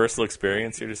universal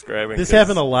experience you're describing? This 'Cause-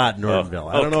 happened a lot in Nortonville. Oh,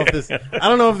 I don't know if okay. this. I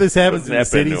don't know if this happens in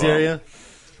Doesn't the happen in cities New area.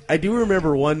 I do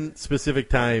remember one specific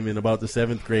time in about the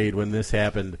 7th grade when this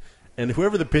happened, and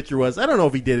whoever the pitcher was, I don't know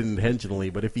if he did it intentionally,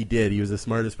 but if he did, he was the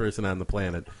smartest person on the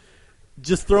planet.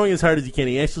 Just throwing as hard as he can,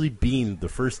 he actually beamed the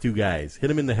first 2 guys, hit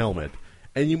him in the helmet.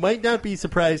 And you might not be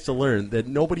surprised to learn that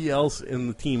nobody else in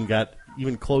the team got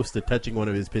even close to touching one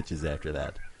of his pitches after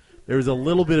that. There was a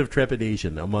little bit of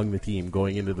trepidation among the team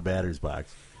going into the batter's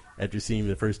box after seeing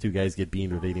the first 2 guys get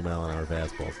beamed with 80-mile-an-hour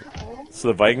fastballs. So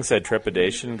the Vikings had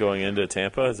trepidation going into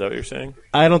Tampa? Is that what you're saying?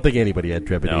 I don't think anybody had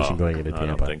trepidation going into Tampa. I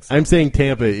don't think so. I'm saying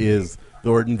Tampa is the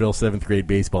Ortonville 7th grade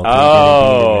baseball team.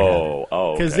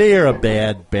 Because they are a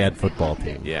bad football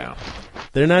team. Yeah.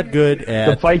 They're not good at...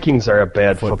 The Vikings are a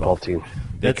bad football team.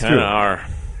 They kind of are.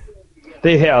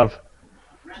 They have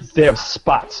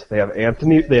spots. They have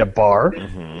Anthony. They have Barr.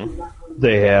 Mm-hmm.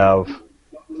 They have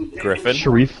Griffin.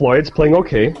 Sharif Floyd's playing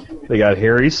okay. They got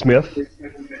Harry Smith.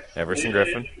 Everson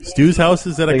Griffin. Stu's house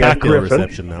is at a cocktail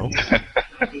reception now.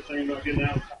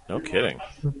 No kidding.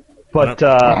 But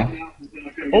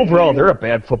overall, they're a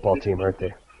bad football team, aren't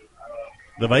they?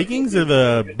 The Vikings or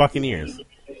the Buccaneers?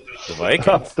 The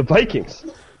Vikings. The Vikings.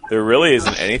 There really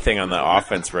isn't anything on the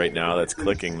offense right now that's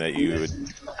clicking that you would,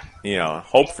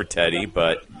 hope for Teddy,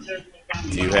 but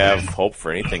do you have hope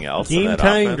for anything else in that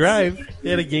Game-tying offense? drive. They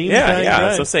had a game-tying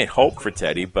drive. So I'm saying hope for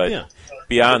Teddy, but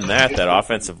beyond that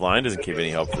offensive line doesn't give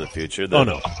any hope for the future. No.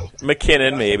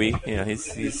 McKinnon, maybe.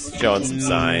 He's showing some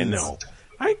signs. No.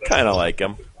 I kind of like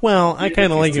him. Well, I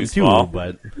kind of like him too, small.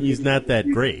 but he's not that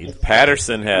great.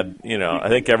 Patterson had, I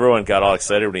think everyone got all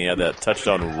excited when he had that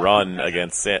touchdown run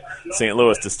against St.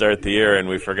 Louis to start the year, and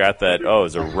we forgot that, it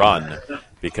was a run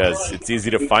because it's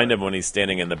easy to find him when he's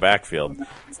standing in the backfield.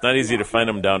 It's not easy to find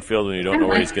him downfield when you don't know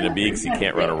where he's going to be because he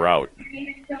can't run a route.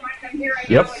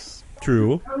 Yep.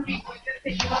 True.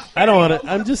 I don't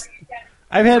want to.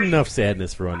 I've had enough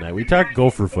sadness for one night. We talked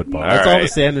Gopher football. That's all the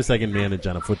sadness I can manage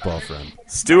on a football front.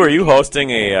 Stu, are you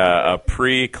hosting a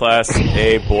pre-Class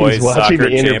A boys watching soccer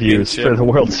the interviews championship? for the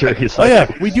World Series. Oh, yeah,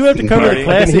 we do have to cover the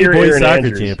Class A boys Aaron soccer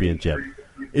Andrews. championship.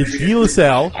 It's De La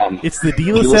Salle. It's the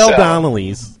De La Salle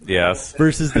Donnellys Yes.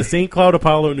 versus the St. Cloud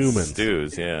Apollo Newmans.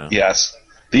 Stu's, yeah. Yes.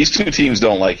 These 2 teams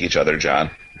don't like each other,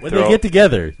 John. When they get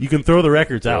together, you can throw the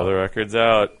records out. Throw the records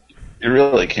out. You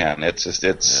really can. It's just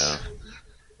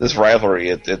this rivalry.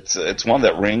 It's one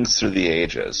that rings through the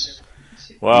ages.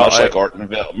 Well, much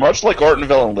like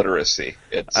Ortonville and literacy.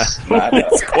 It's not.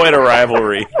 It's quite a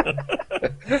rivalry.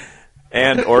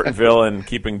 And Ortonville and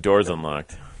keeping doors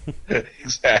unlocked.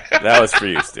 Exactly. That was for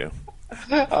you, Stu.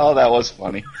 Oh, that was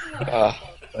funny.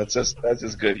 That's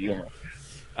just good humor.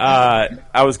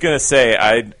 I was going to say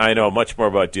I know much more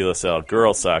about De La Salle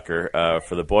girls soccer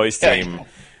for the boys team.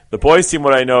 The boys team,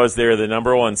 what I know is they're the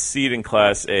number 1 seed in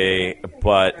Class A,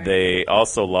 but they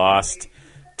also lost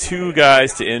 2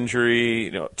 guys to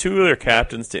injury, 2 of their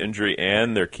captains to injury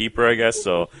and their keeper, I guess.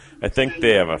 So I think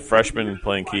they have a freshman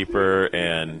playing keeper,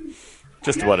 and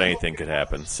just about anything could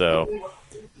happen. So,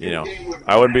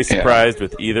 I wouldn't be surprised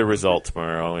with either result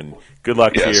tomorrow. And good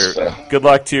luck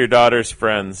to your daughter's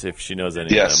friends if she knows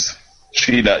any of them.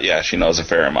 She does. Yeah, she knows a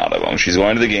fair amount of them. She's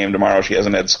going to the game tomorrow. She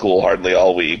hasn't had school hardly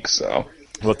all week, so.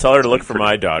 Well, tell her to look for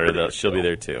my daughter. She'll be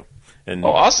there too. And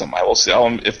awesome! I will see.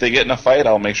 If they get in a fight,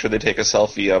 I'll make sure they take a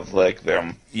selfie of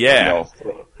them. Yeah,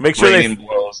 make sure raining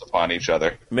blows upon each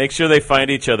other. Make sure they find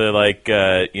each other, like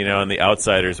in The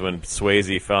Outsiders when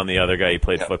Swayze found the other guy he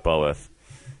played football with,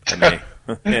 and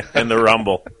the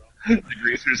Rumble. The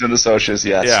greasers and the socias,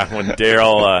 yes. Yeah, when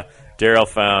Daryl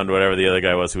found whatever the other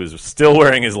guy was, who was still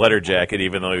wearing his letter jacket,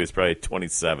 even though he was probably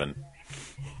 27.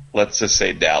 Let's just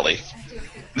say Dally.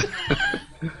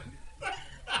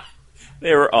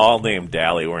 They were all named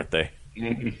Dally, weren't they?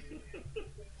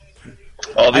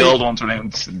 All the old ones were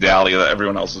named Dally.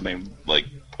 Everyone else was named,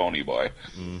 Pony Boy.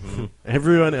 Mm-hmm.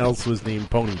 Everyone else was named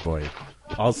Pony Boy.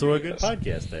 Also a good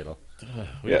podcast title.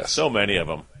 We have so many of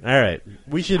them. All right.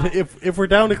 We should, if we're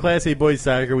down to Class A boys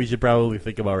soccer, we should probably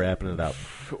think about wrapping it up.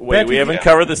 Wait, we haven't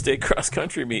covered the state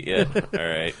cross-country meet yet. All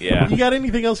right, yeah. You got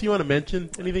anything else you want to mention?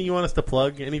 Anything you want us to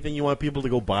plug? Anything you want people to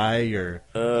go buy? Or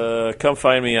come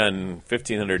find me on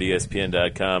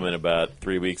 1500ESPN.com in about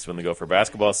 3 weeks when the Gopher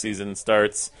basketball season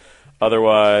starts.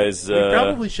 Otherwise... we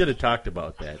probably should have talked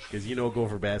about that, because you know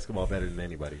Gopher basketball better than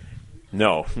anybody.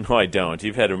 No, I don't.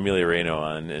 You've had Amelia Reno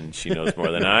on, and she knows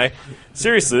more than I.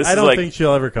 Seriously, this I is don't think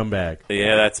she'll ever come back.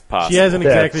 Yeah, that's possible. She hasn't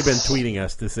exactly been tweeting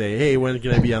us to say, "Hey, when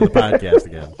can I be on the podcast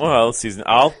again?" Well,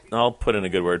 I'll put in a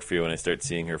good word for you when I start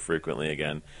seeing her frequently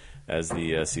again as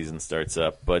the season starts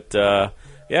up. But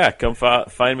yeah, come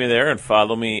find me there and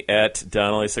follow me at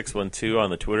Donnelly612 on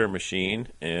the Twitter machine.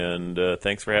 And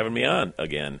thanks for having me on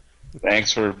again.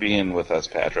 Thanks for being with us,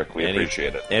 Patrick. We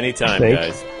appreciate it. Anytime,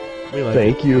 Thanks. guys.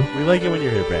 Thank you. We like it when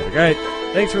you're here, Patrick. All right.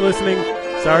 Thanks for listening.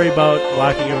 Sorry about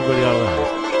locking everybody out of the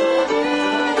house.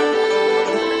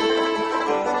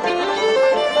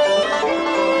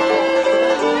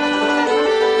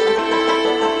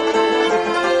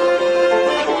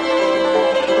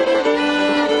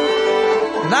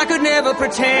 I could never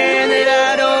pretend that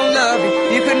I don't love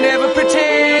you. You could never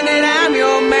pretend that I'm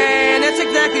your man. That's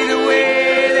exactly the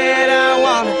way that I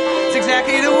want it. It's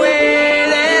exactly the way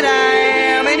that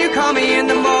I am. And you call me in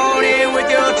the morning with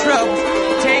your troubles,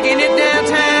 taking it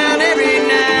downtown every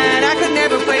night. I could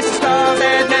never place the stars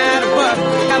that night above.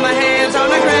 Got my hands on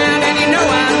the ground and you know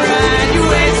I'm right. You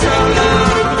wait so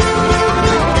long.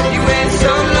 You wait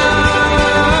so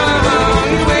long.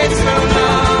 You wait so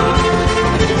long.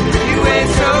 You wait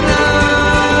so long.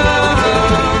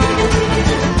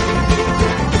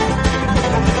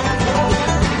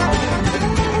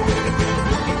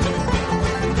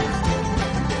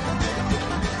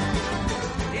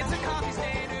 It's a coffee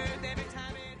standard every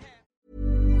time it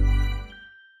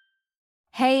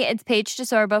Hey, it's Paige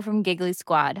DeSorbo from Giggly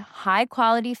Squad. High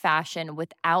quality fashion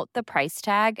without the price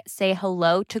tag. Say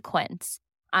hello to Quince.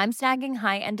 I'm snagging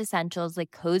high-end essentials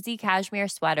like cozy cashmere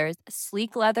sweaters,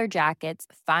 sleek leather jackets,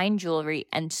 fine jewelry,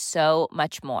 and so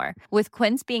much more. With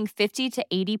Quince being 50 to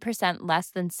 80%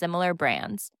 less than similar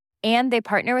brands. And they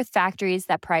partner with factories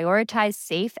that prioritize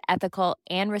safe, ethical,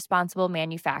 and responsible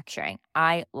manufacturing.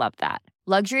 I love that.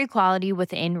 Luxury quality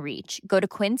within reach. Go to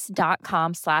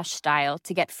quince.com/style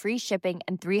to get free shipping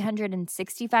and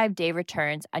 365-day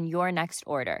returns on your next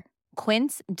order.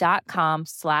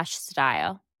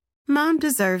 Quince.com/style. Mom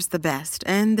deserves the best,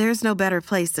 and there's no better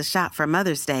place to shop for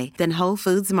Mother's Day than Whole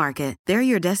Foods Market. They're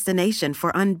your destination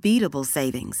for unbeatable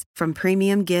savings, from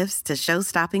premium gifts to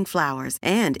show-stopping flowers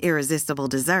and irresistible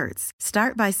desserts.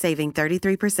 Start by saving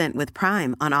 33% with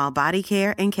Prime on all body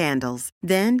care and candles.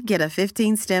 Then get a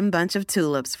 15-stem bunch of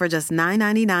tulips for just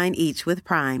 $9.99 each with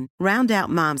Prime. Round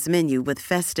out Mom's menu with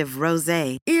festive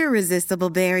rosé, irresistible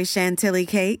berry chantilly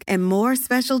cake, and more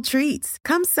special treats.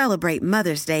 Come celebrate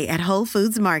Mother's Day at Whole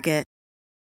Foods Market